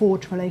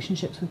reforge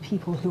relationships with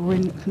people who are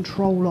in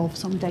control of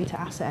some data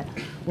asset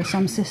or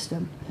some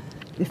system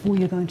before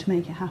you're going to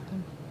make it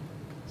happen.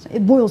 So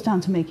it boils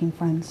down to making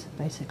friends,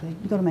 basically.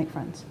 You've got to make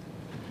friends.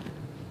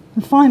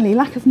 And finally,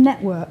 lack of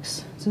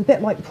networks. So a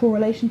bit like poor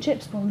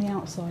relationships, but on the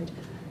outside.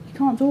 You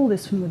can't do all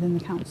this from within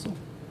the council.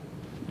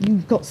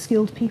 You've got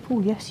skilled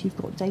people, yes, you've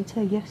got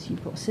data, yes,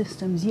 you've got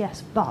systems,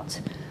 yes, but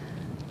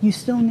you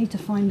still need to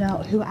find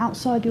out who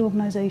outside the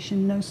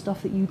organisation knows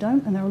stuff that you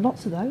don't, and there are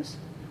lots of those.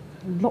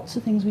 Lots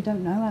of things we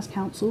don't know as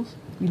councils.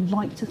 We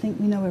like to think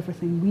we know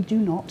everything. We do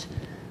not.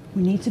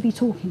 We need to be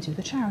talking to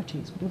the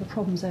charities. What are the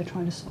problems they're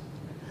trying to solve?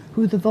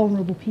 Who are the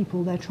vulnerable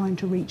people they're trying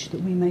to reach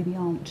that we maybe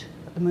aren't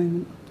at the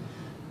moment?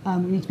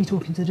 We need to be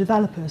talking to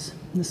developers,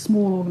 and the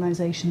small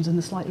organisations and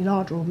the slightly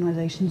larger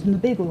organisations and the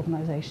big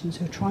organisations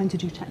who are trying to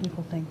do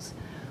technical things.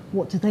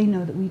 What do they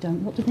know that we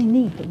don't? What do they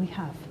need that we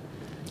have?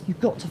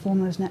 You've got to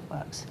form those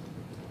networks.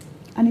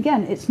 And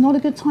again, it's not a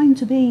good time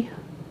to be,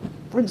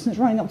 for instance,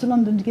 running up to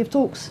London to give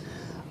talks,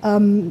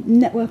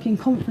 networking,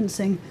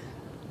 conferencing,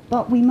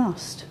 but we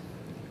must.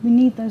 We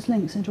need those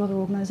links into other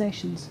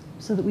organisations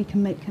so that we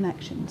can make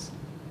connections.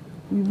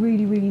 We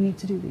really, really need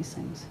to do these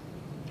things.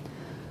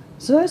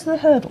 So those are the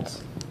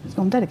hurdles. It's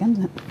gone dead again,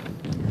 isn't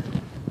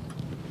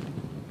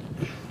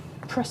it?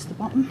 Press the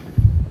button.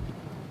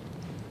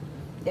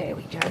 There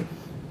we go.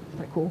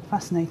 Very cool,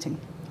 fascinating.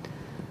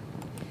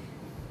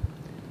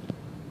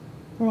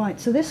 Right,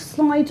 so this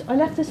slide, I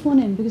left this one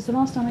in because the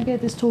last time I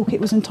gave this talk it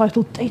was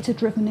entitled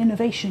Data-Driven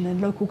Innovation in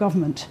Local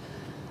Government.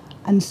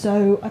 And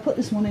so I put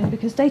this one in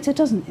because data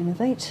doesn't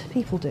innovate,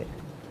 people do.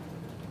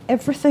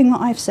 Everything that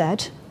I've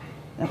said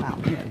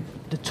about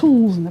the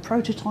tools and the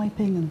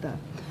prototyping and the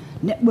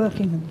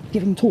networking and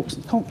giving talks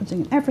and conferencing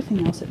and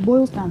everything else, it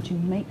boils down to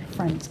make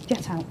friends,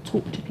 get out,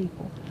 talk to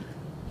people.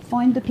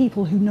 Find the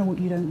people who know what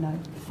you don't know.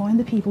 Find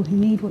the people who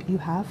need what you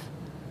have.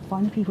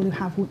 Find the people who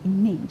have what you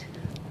need.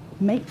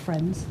 Make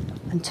friends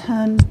and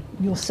turn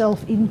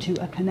yourself into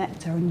a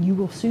connector, and you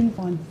will soon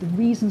find the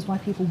reasons why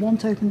people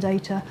want open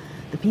data,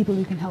 the people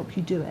who can help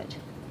you do it.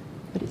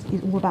 But it's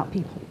all about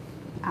people.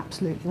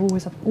 Absolutely,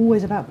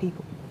 always about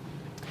people.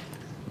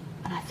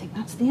 And I think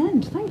that's the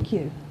end. Thank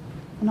you.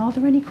 And are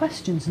there any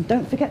questions? And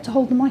don't forget to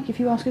hold the mic if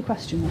you ask a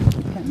question.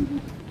 Okay.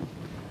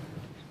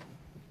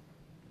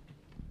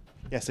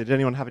 Yeah, so did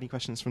anyone have any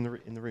questions from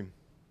in the room?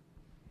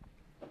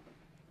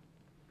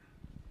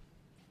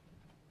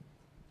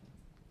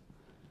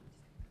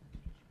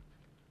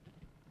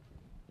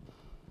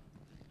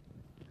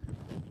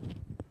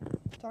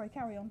 Sorry,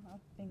 carry on. I'm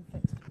being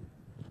fixed.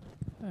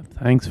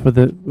 Thanks for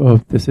the... Oh,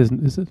 this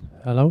isn't... Is it?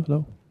 Hello?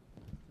 Hello?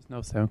 There's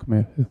no sound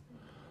coming here.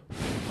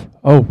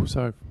 Oh,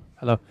 sorry.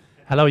 Hello.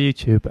 Hello,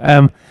 YouTube.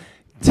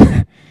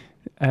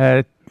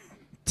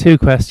 Two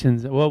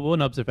questions. Well,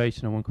 one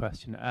observation and one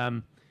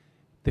question.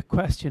 The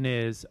question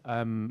is,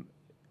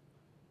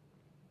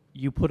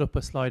 you put up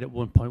a slide at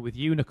one point with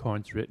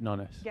unicorns written on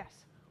it.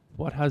 Yes.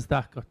 What has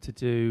that got to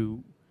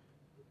do,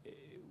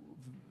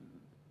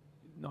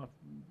 not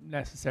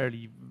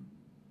necessarily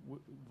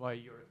by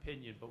your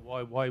opinion, but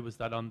why was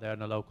that on there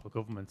in a local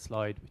government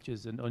slide, which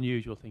is an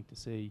unusual thing to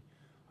see?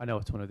 I know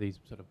it's one of these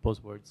sort of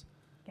buzzwords.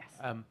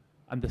 Yes.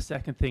 And the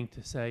second thing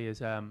to say is,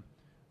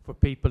 for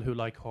people who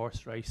like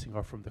horse racing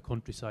or from the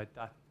countryside,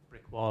 that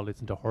brick wall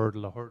isn't a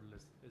hurdle. A hurdle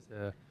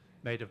is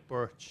made of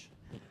birch.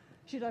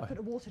 Should I put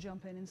a water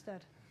jump in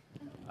instead?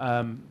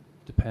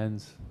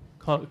 Depends.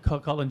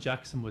 Colin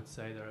Jackson would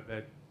say they're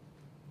about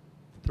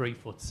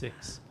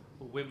 3'6",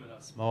 but women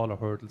have smaller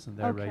hurdles in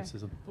their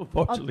races,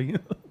 unfortunately.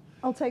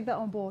 I'll take that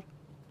on board.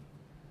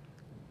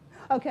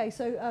 Okay,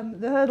 so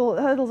the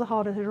hurdles are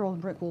harder to draw than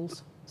brick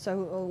walls.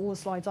 So all the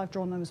slides, I've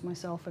drawn those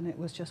myself, and it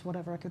was just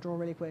whatever I could draw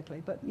really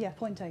quickly. But yeah,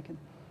 point taken.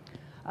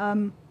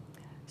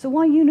 So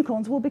why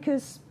unicorns? Well,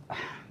 because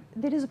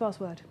it is a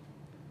buzzword,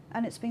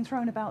 and it's been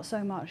thrown about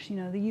so much. You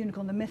know, the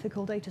unicorn, the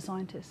mythical data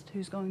scientist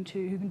who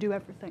can do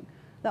everything.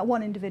 That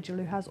one individual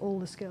who has all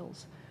the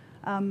skills.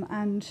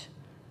 And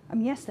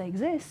yes, they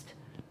exist,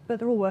 but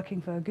they're all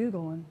working for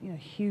Google and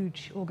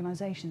huge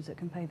organisations that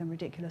can pay them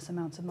ridiculous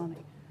amounts of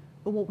money.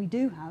 But what we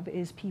do have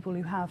is people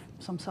who have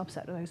some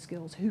subset of those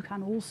skills who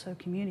can also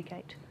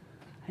communicate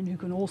and who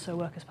can also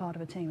work as part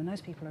of a team, and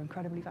those people are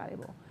incredibly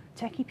valuable.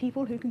 Techie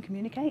people who can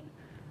communicate,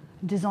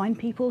 design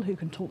people who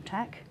can talk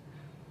tech,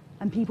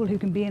 and people who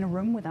can be in a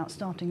room without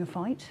starting a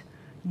fight.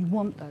 You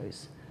want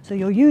those. So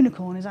your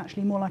unicorn is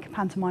actually more like a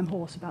pantomime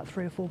horse, about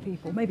 3 or 4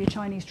 people, maybe a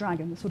Chinese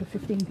dragon, that's sort of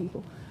 15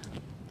 people.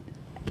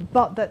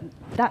 But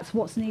that's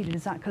what's needed,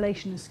 is that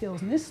collation of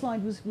skills. And this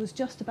slide was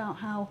just about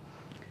how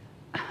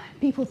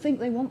people think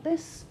they want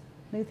this.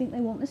 They think they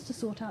want this to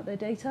sort out their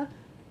data.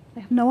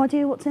 They have no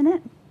idea what's in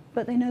it,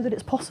 but they know that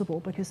it's possible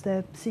because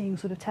they're seeing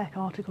sort of tech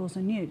articles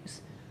and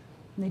news.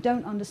 And they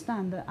don't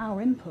understand that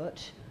our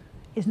input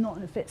is not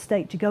in a fit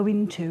state to go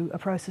into a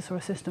process or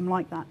a system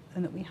like that,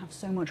 and that we have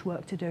so much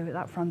work to do at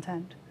that front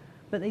end.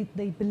 But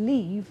they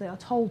believe, they are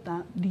told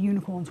that the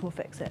unicorns will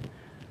fix it.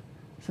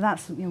 So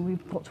that's, you know,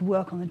 we've got to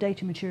work on the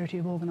data maturity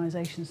of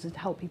organisations to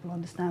help people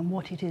understand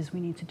what it is we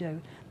need to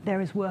do.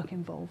 There is work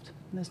involved,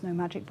 and there's no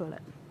magic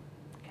bullet.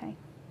 Okay.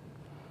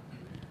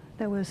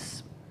 There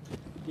was...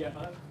 Yeah,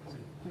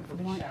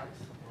 the mic. shout.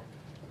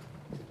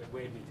 It's a bit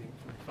weird meeting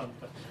from the front,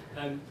 but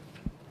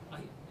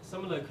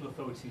some local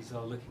authorities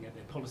are looking at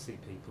their policy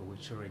people,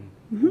 which are in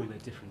all their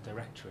different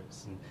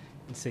directorates, and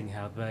seeing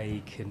how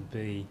they can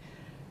be,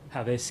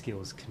 how their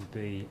skills can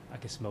be, I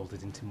guess,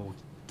 moulded into more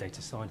data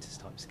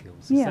scientist type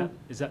skills.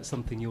 Is that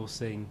something you're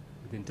seeing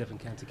within Devon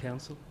County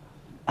Council?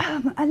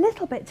 A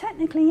little bit.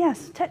 Technically,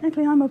 yes.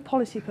 Technically, I'm a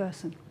policy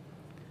person.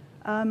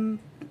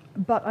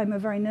 But I'm a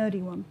very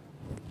nerdy one.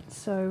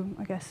 So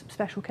I guess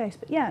special case.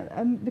 But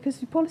yeah,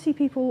 because policy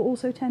people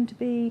also tend to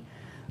be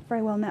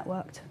very well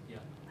networked. Yeah.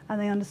 And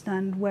they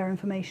understand where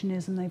information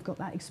is, and they've got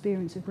that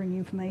experience of bringing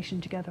information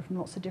together from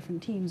lots of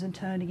different teams and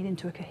turning it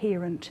into a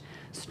coherent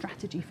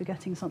strategy for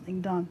getting something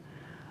done.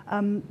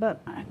 But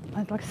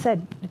like I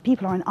said, the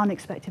people are in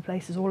unexpected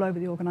places all over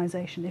the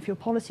organisation. If your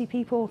policy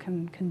people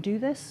can do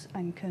this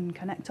and can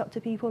connect up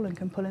to people and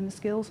can pull in the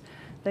skills,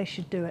 they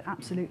should do it,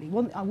 absolutely.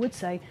 One, I would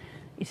say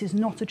it is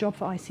not a job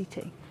for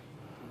ICT.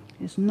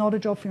 It's not a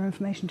job for your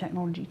information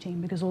technology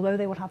team, because although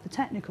they will have the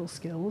technical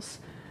skills,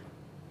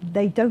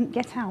 they don't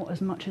get out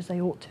as much as they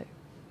ought to.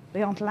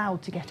 They aren't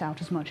allowed to get out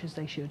as much as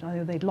they should.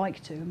 Either they'd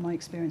like to, in my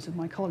experience with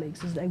my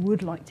colleagues, is they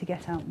would like to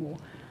get out more,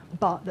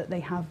 but that they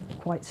have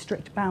quite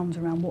strict bounds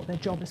around what their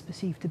job is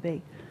perceived to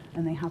be,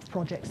 and they have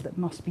projects that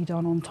must be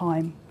done on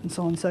time, and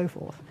so on and so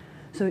forth.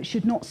 So it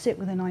should not sit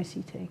within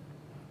ICT.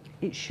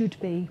 It should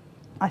be,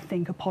 I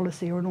think, a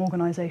policy or an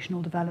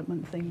organisational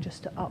development thing,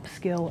 just to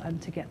upskill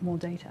and to get more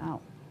data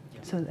out.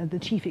 So the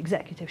chief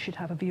executive should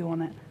have a view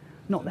on it,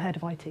 not the head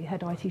of IT.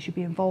 Head of IT should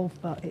be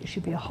involved, but it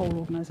should be a whole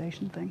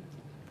organisation thing.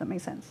 Does that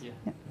make sense? Yeah.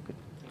 Good.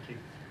 Thank you.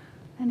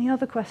 Any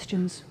other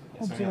questions,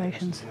 Yes,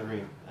 observations? in the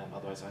room.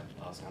 Otherwise,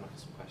 I'd ask Anna for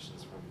some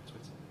questions from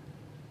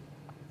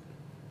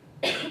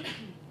Twitter.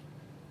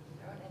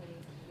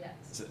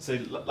 So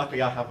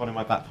luckily, I have one in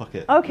my back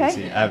pocket. Okay.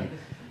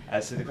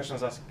 So the question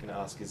I was going to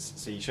ask is,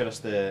 so you showed us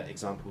the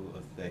example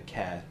of the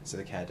care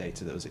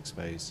data that was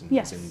exposed. And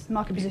Yes, was in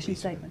market position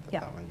statement.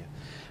 Yeah. That one, yeah.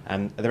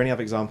 Are there any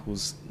other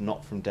examples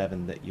not from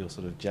Devon that you're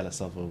sort of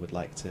jealous of or would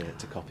like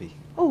to copy?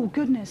 Oh,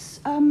 goodness.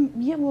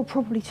 Yeah, well,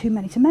 probably too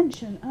many to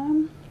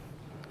mention.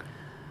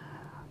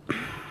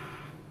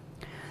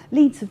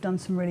 Leeds have done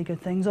some really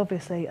good things.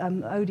 Obviously,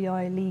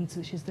 ODI Leeds,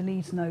 which is the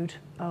Leeds node,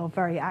 are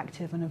very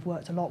active and have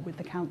worked a lot with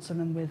the council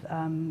and with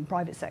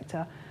private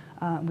sector,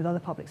 with other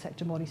public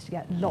sector bodies to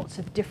get lots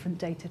of different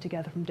data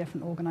together from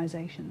different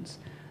organisations.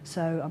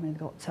 So, I mean, they've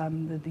got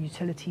the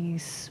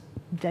utilities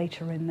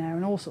data in there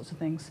and all sorts of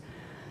things.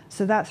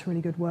 So that's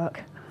really good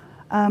work.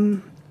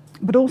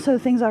 But also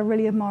things I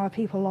really admire are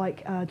people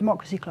like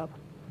Democracy Club,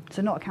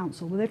 so not a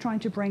council, where they're trying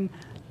to bring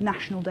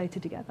national data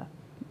together.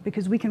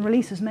 Because we can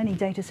release as many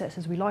data sets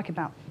as we like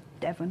about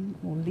Devon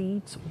or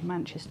Leeds or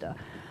Manchester,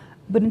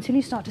 but until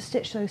you start to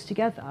stitch those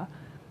together,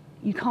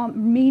 you can't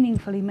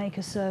meaningfully make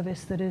a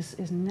service that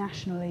is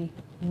nationally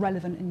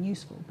relevant and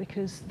useful,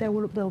 because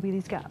there'll be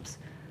these gaps.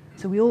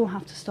 So we all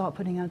have to start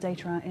putting our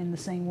data out in the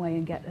same way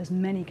and get as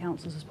many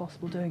councils as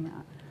possible doing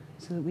that,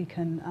 so that we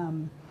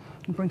can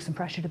bring some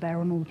pressure to bear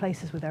on all the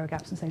places where there are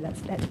gaps and say,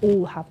 let's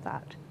all have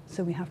that,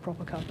 so we have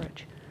proper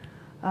coverage.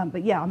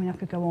 But yeah, I mean, I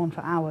could go on for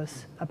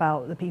hours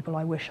about the people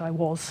I wish I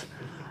was.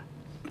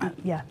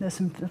 Yeah, there's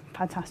some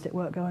fantastic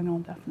work going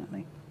on,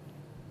 definitely.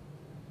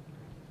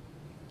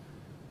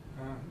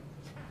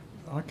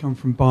 I come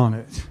from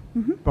Barnet.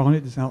 Mm-hmm.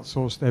 Barnet has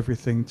outsourced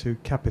everything to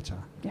Capita.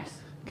 Yes.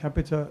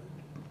 Capita,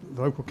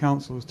 local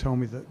councils tell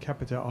me that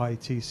Capita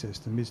IT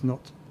system is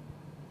not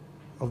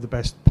of the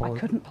best,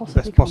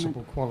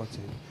 possible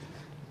quality.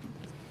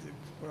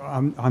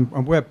 I'm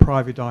aware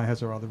Private Eye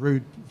has a rather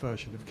rude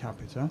version of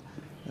Capita.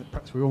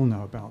 Perhaps we all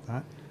know about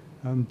that.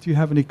 Do you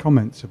have any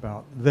comments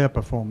about their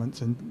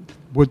performance, and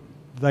would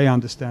they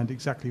understand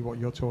exactly what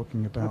you're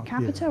talking about?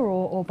 Capita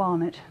or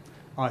Barnet?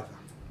 Either.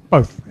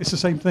 Both. It's the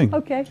same thing.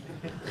 Okay.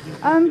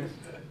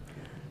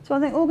 So I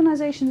think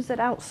organisations that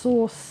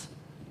outsource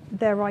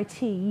their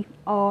IT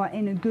are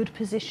in a good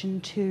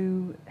position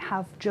to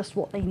have just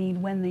what they need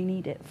when they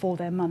need it for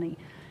their money,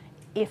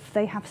 if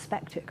they have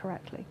spec'd it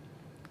correctly,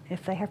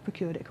 if they have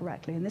procured it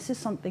correctly. And this is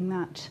something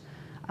that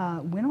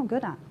we're not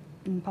good at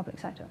in the public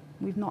sector.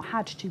 We've not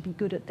had to be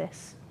good at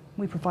this.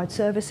 We provide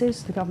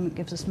services, the government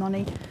gives us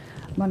money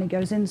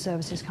goes in,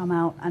 services come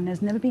out, and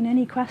there's never been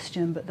any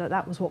question but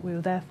that was what we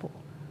were there for.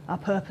 our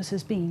purpose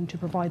has been to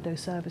provide those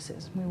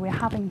services. We're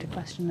having to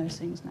question those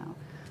things now.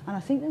 And I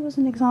think there was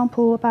an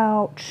example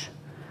about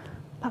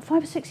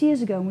 5 or 6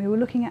 years ago, and we were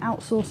looking at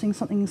outsourcing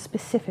something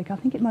specific. I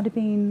think it might have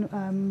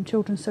been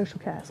children's social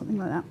care, something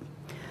like that.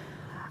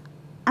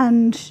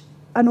 And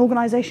an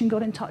organisation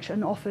got in touch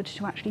and offered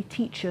to actually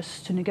teach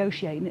us to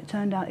negotiate, and it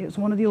turned out it was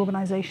one of the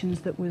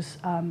organisations that was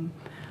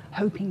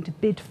hoping to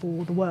bid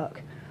for the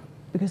work,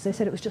 because they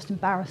said it was just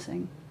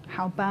embarrassing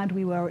how bad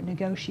we were at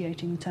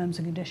negotiating the terms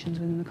and conditions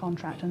within the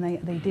contract, and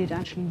they did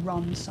actually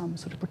run some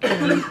sort of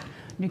procurement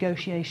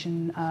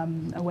negotiation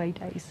away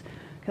days,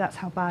 because that's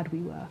how bad we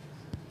were.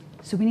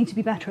 So we need to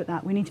be better at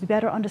that. We need to be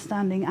better at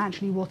understanding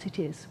actually what it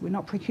is. We're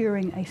not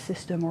procuring a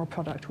system or a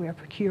product, we are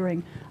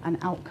procuring an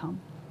outcome.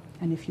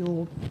 And if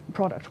your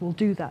product will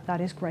do that, that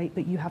is great,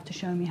 but you have to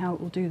show me how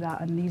it will do that,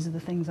 and these are the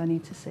things I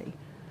need to see.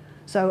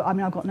 So, I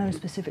mean, I've got no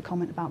specific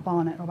comment about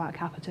Barnet or about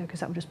Capita,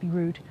 because that would just be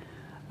rude.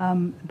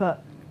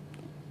 But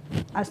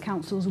as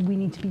councils, we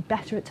need to be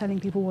better at telling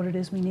people what it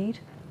is we need,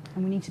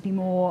 and we need to be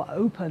more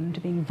open to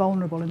being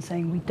vulnerable and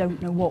saying we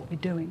don't know what we're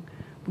doing.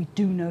 We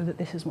do know that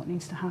this is what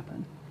needs to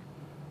happen.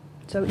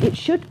 So it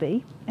should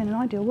be, in an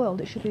ideal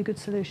world, it should be a good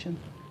solution.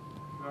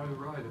 Can I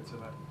ride it to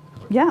that?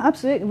 Yeah,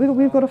 absolutely.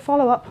 We've got a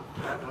follow-up.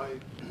 I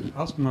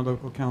asked my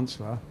local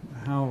councillor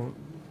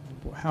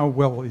how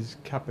well is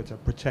Capita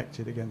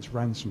protected against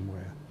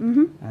ransomware,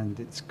 and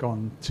it's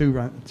gone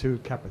to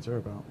Capita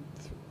about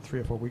 3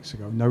 or 4 weeks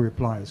ago. No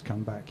reply has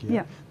come back yet.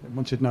 Yeah. They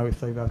wanted to know if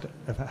they've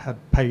ever had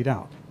paid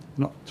out.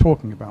 Not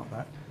talking about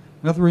that.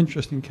 Another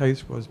interesting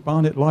case was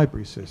Barnet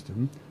Library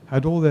System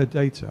had all their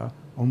data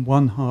on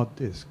one hard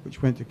disk,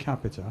 which went to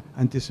Capita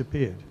and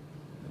disappeared.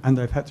 And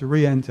they've had to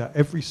re-enter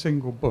every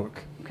single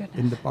book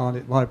in the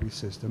Barnet Library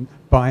System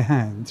by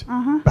hand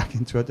back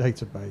into a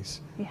database.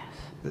 Yes.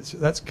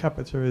 That's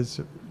Capita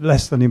is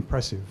less than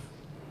impressive.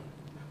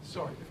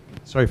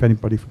 Sorry if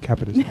anybody from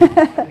Capita is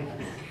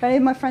If any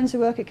of my friends who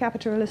work at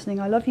Capita are listening,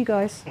 I love you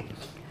guys.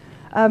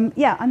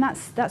 Yeah, and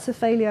that's a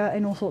failure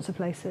in all sorts of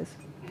places.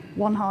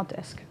 One hard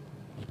disk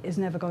is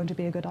never going to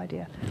be a good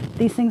idea.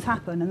 These things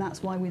happen, and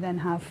that's why we then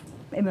have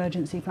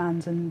emergency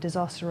plans and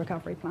disaster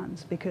recovery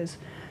plans, because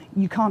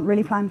you can't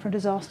really plan for a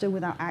disaster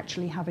without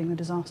actually having the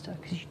disaster,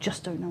 because you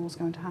just don't know what's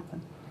going to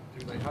happen.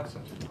 Do they have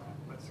such a plan?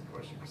 That's the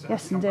question.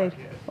 Yes, indeed.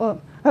 Well,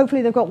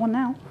 hopefully they've got one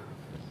now.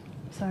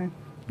 So,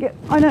 yeah,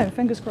 I know,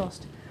 fingers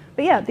crossed.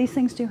 But yeah, these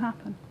things do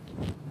happen.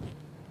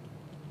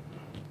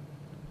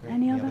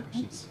 Any other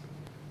questions?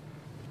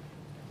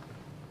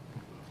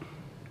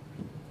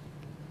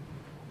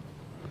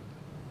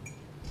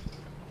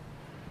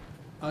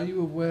 Are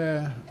you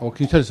aware, or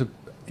can you tell us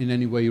in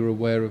any way you're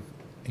aware of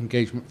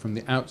engagement from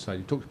the outside?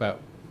 You talked about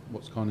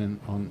what's gone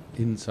on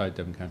inside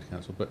Devon County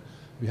Council, but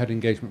have you had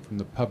engagement from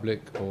the public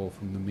or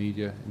from the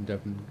media in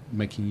Devon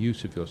making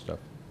use of your stuff?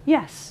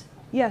 Yes,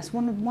 yes.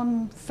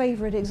 One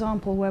favourite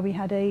example where we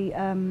had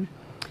a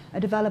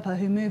developer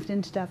who moved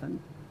into Devon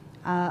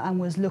and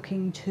was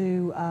looking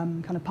to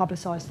kind of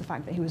publicise the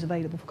fact that he was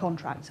available for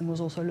contracts, and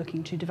was also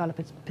looking to develop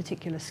a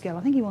particular skill.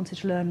 I think he wanted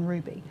to learn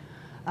Ruby,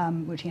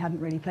 which he hadn't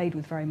really played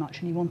with very much,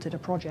 and he wanted a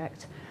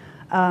project.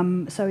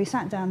 So he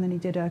sat down and he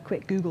did a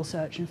quick Google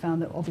search and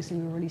found that obviously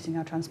we were releasing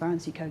our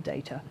transparency code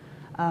data.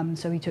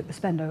 So he took the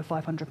spend over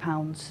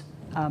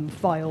 £500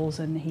 files,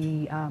 and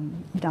he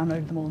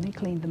downloaded them all, and he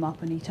cleaned them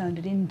up, and he turned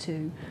it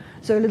into,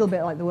 so a little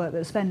bit like the work that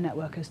the Spend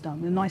Network has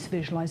done, with a nice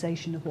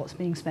visualization of what's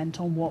being spent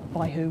on what,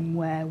 by whom,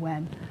 where,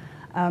 when.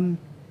 And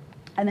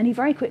then he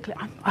very quickly,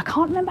 I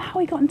can't remember how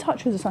he got in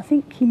touch with us. I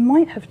think he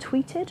might have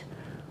tweeted,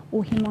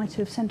 or he might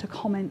have sent a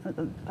comment at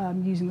the,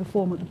 using the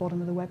form at the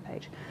bottom of the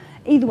webpage.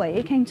 Either way,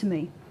 it came to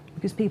me,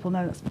 because people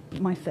know that's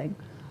my thing.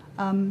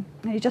 And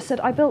he just said,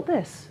 I built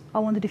this. I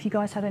wondered if you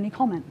guys had any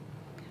comment.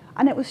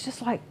 And it was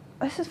just like,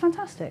 this is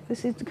fantastic.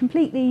 This is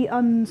completely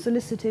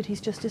unsolicited.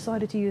 He's just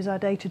decided to use our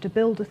data to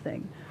build a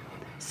thing.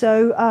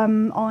 So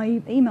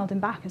I emailed him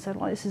back and said,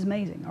 well, this is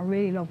amazing. I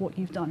really love what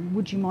you've done.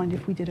 Would you mind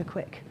if we did a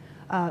quick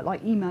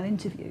email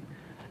interview?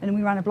 And then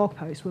we ran a blog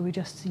post where we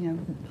just,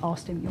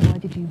 asked him,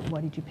 why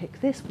did you pick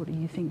this? What do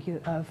you think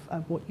of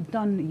what you've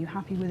done? Are you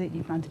happy with it? Do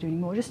you plan to do any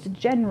more? Just a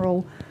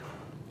general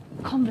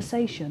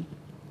conversation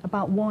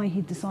about why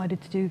he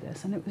decided to do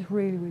this, and it was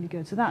really, really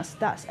good. So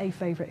that's a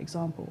favourite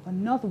example.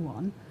 Another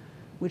one,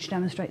 which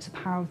demonstrates the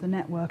power of the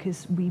network,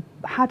 is we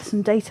had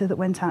some data that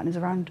went out and is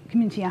around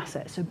community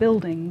assets, so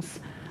buildings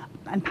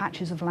and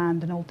patches of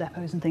land and old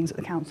depots and things that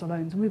the council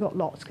owns. And we've got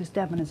lots, because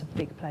Devon is a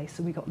big place,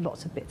 so we've got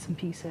lots of bits and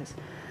pieces.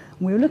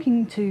 We were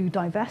looking to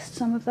divest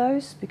some of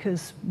those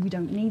because we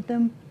don't need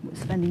them. We're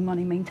spending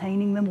money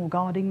maintaining them or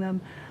guarding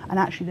them, and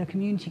actually there are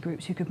community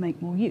groups who could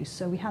make more use.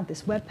 So we had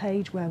this web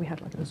page where we had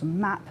there was a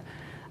map,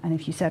 and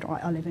if you said,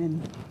 right, I live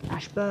in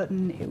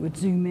Ashburton, it would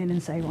zoom in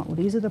and say, right, well,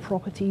 these are the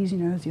properties,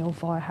 there's the old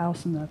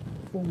firehouse and the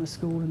former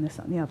school and this,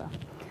 that and the other.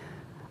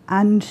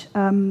 And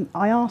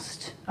I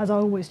asked, as I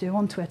always do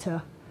on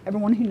Twitter,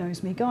 everyone who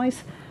knows me,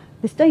 guys,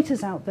 this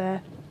data's out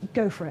there,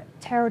 go for it,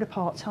 tear it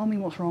apart, tell me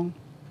what's wrong.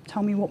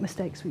 Tell me what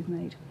mistakes we've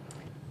made.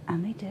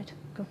 And they did,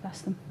 God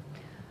bless them.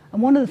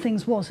 And one of the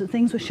things was that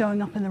things were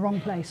showing up in the wrong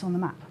place on the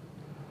map.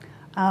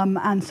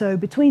 And so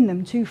between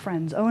them, two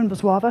friends, Owen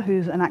Boswava,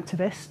 who's an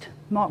activist,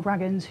 Mark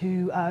Braggins,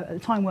 who at the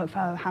time worked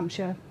for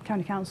Hampshire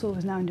County Council,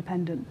 is now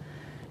independent,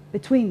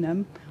 between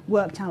them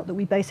worked out that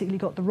we basically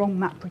got the wrong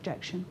map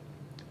projection.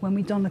 When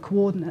we'd done the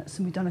coordinates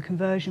and we'd done a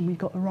conversion, we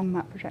got the wrong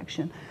map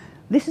projection.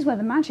 This is where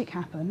the magic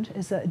happened,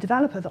 is that a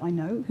developer that I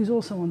know, who's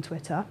also on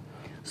Twitter,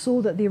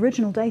 saw that the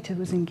original data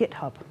was in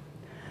GitHub.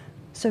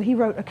 So he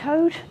wrote a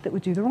code that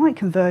would do the right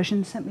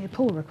conversion, sent me a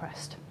pull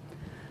request.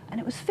 And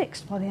it was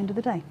fixed by the end of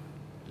the day.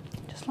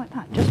 Just like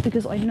that, just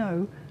because I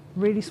know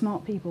really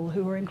smart people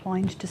who are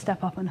inclined to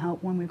step up and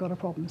help when we've got a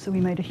problem. So we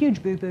made a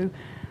huge boo-boo,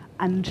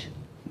 and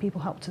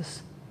people helped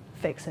us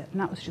fix it, and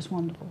that was just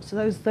wonderful.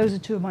 So those are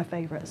two of my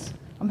favourites.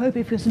 I'm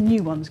hoping for some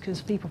new ones,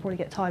 because people probably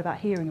get tired about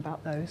hearing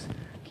about those,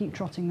 keep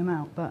trotting them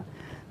out, but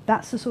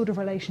that's the sort of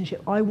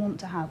relationship I want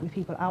to have with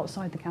people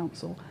outside the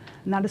council,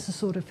 and that is the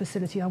sort of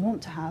facility I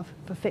want to have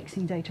for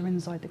fixing data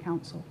inside the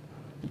council.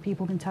 That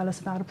people can tell us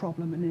about a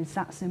problem, and it's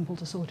that simple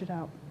to sort it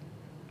out.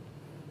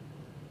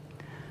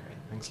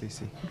 Thanks,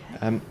 Lucy.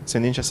 Okay. So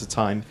in the interest of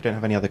time, if you don't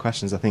have any other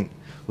questions, I think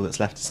all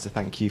that's left is to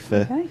thank you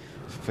for Okay.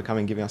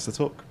 coming and giving us the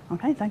talk.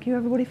 Okay, thank you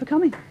everybody for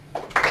coming.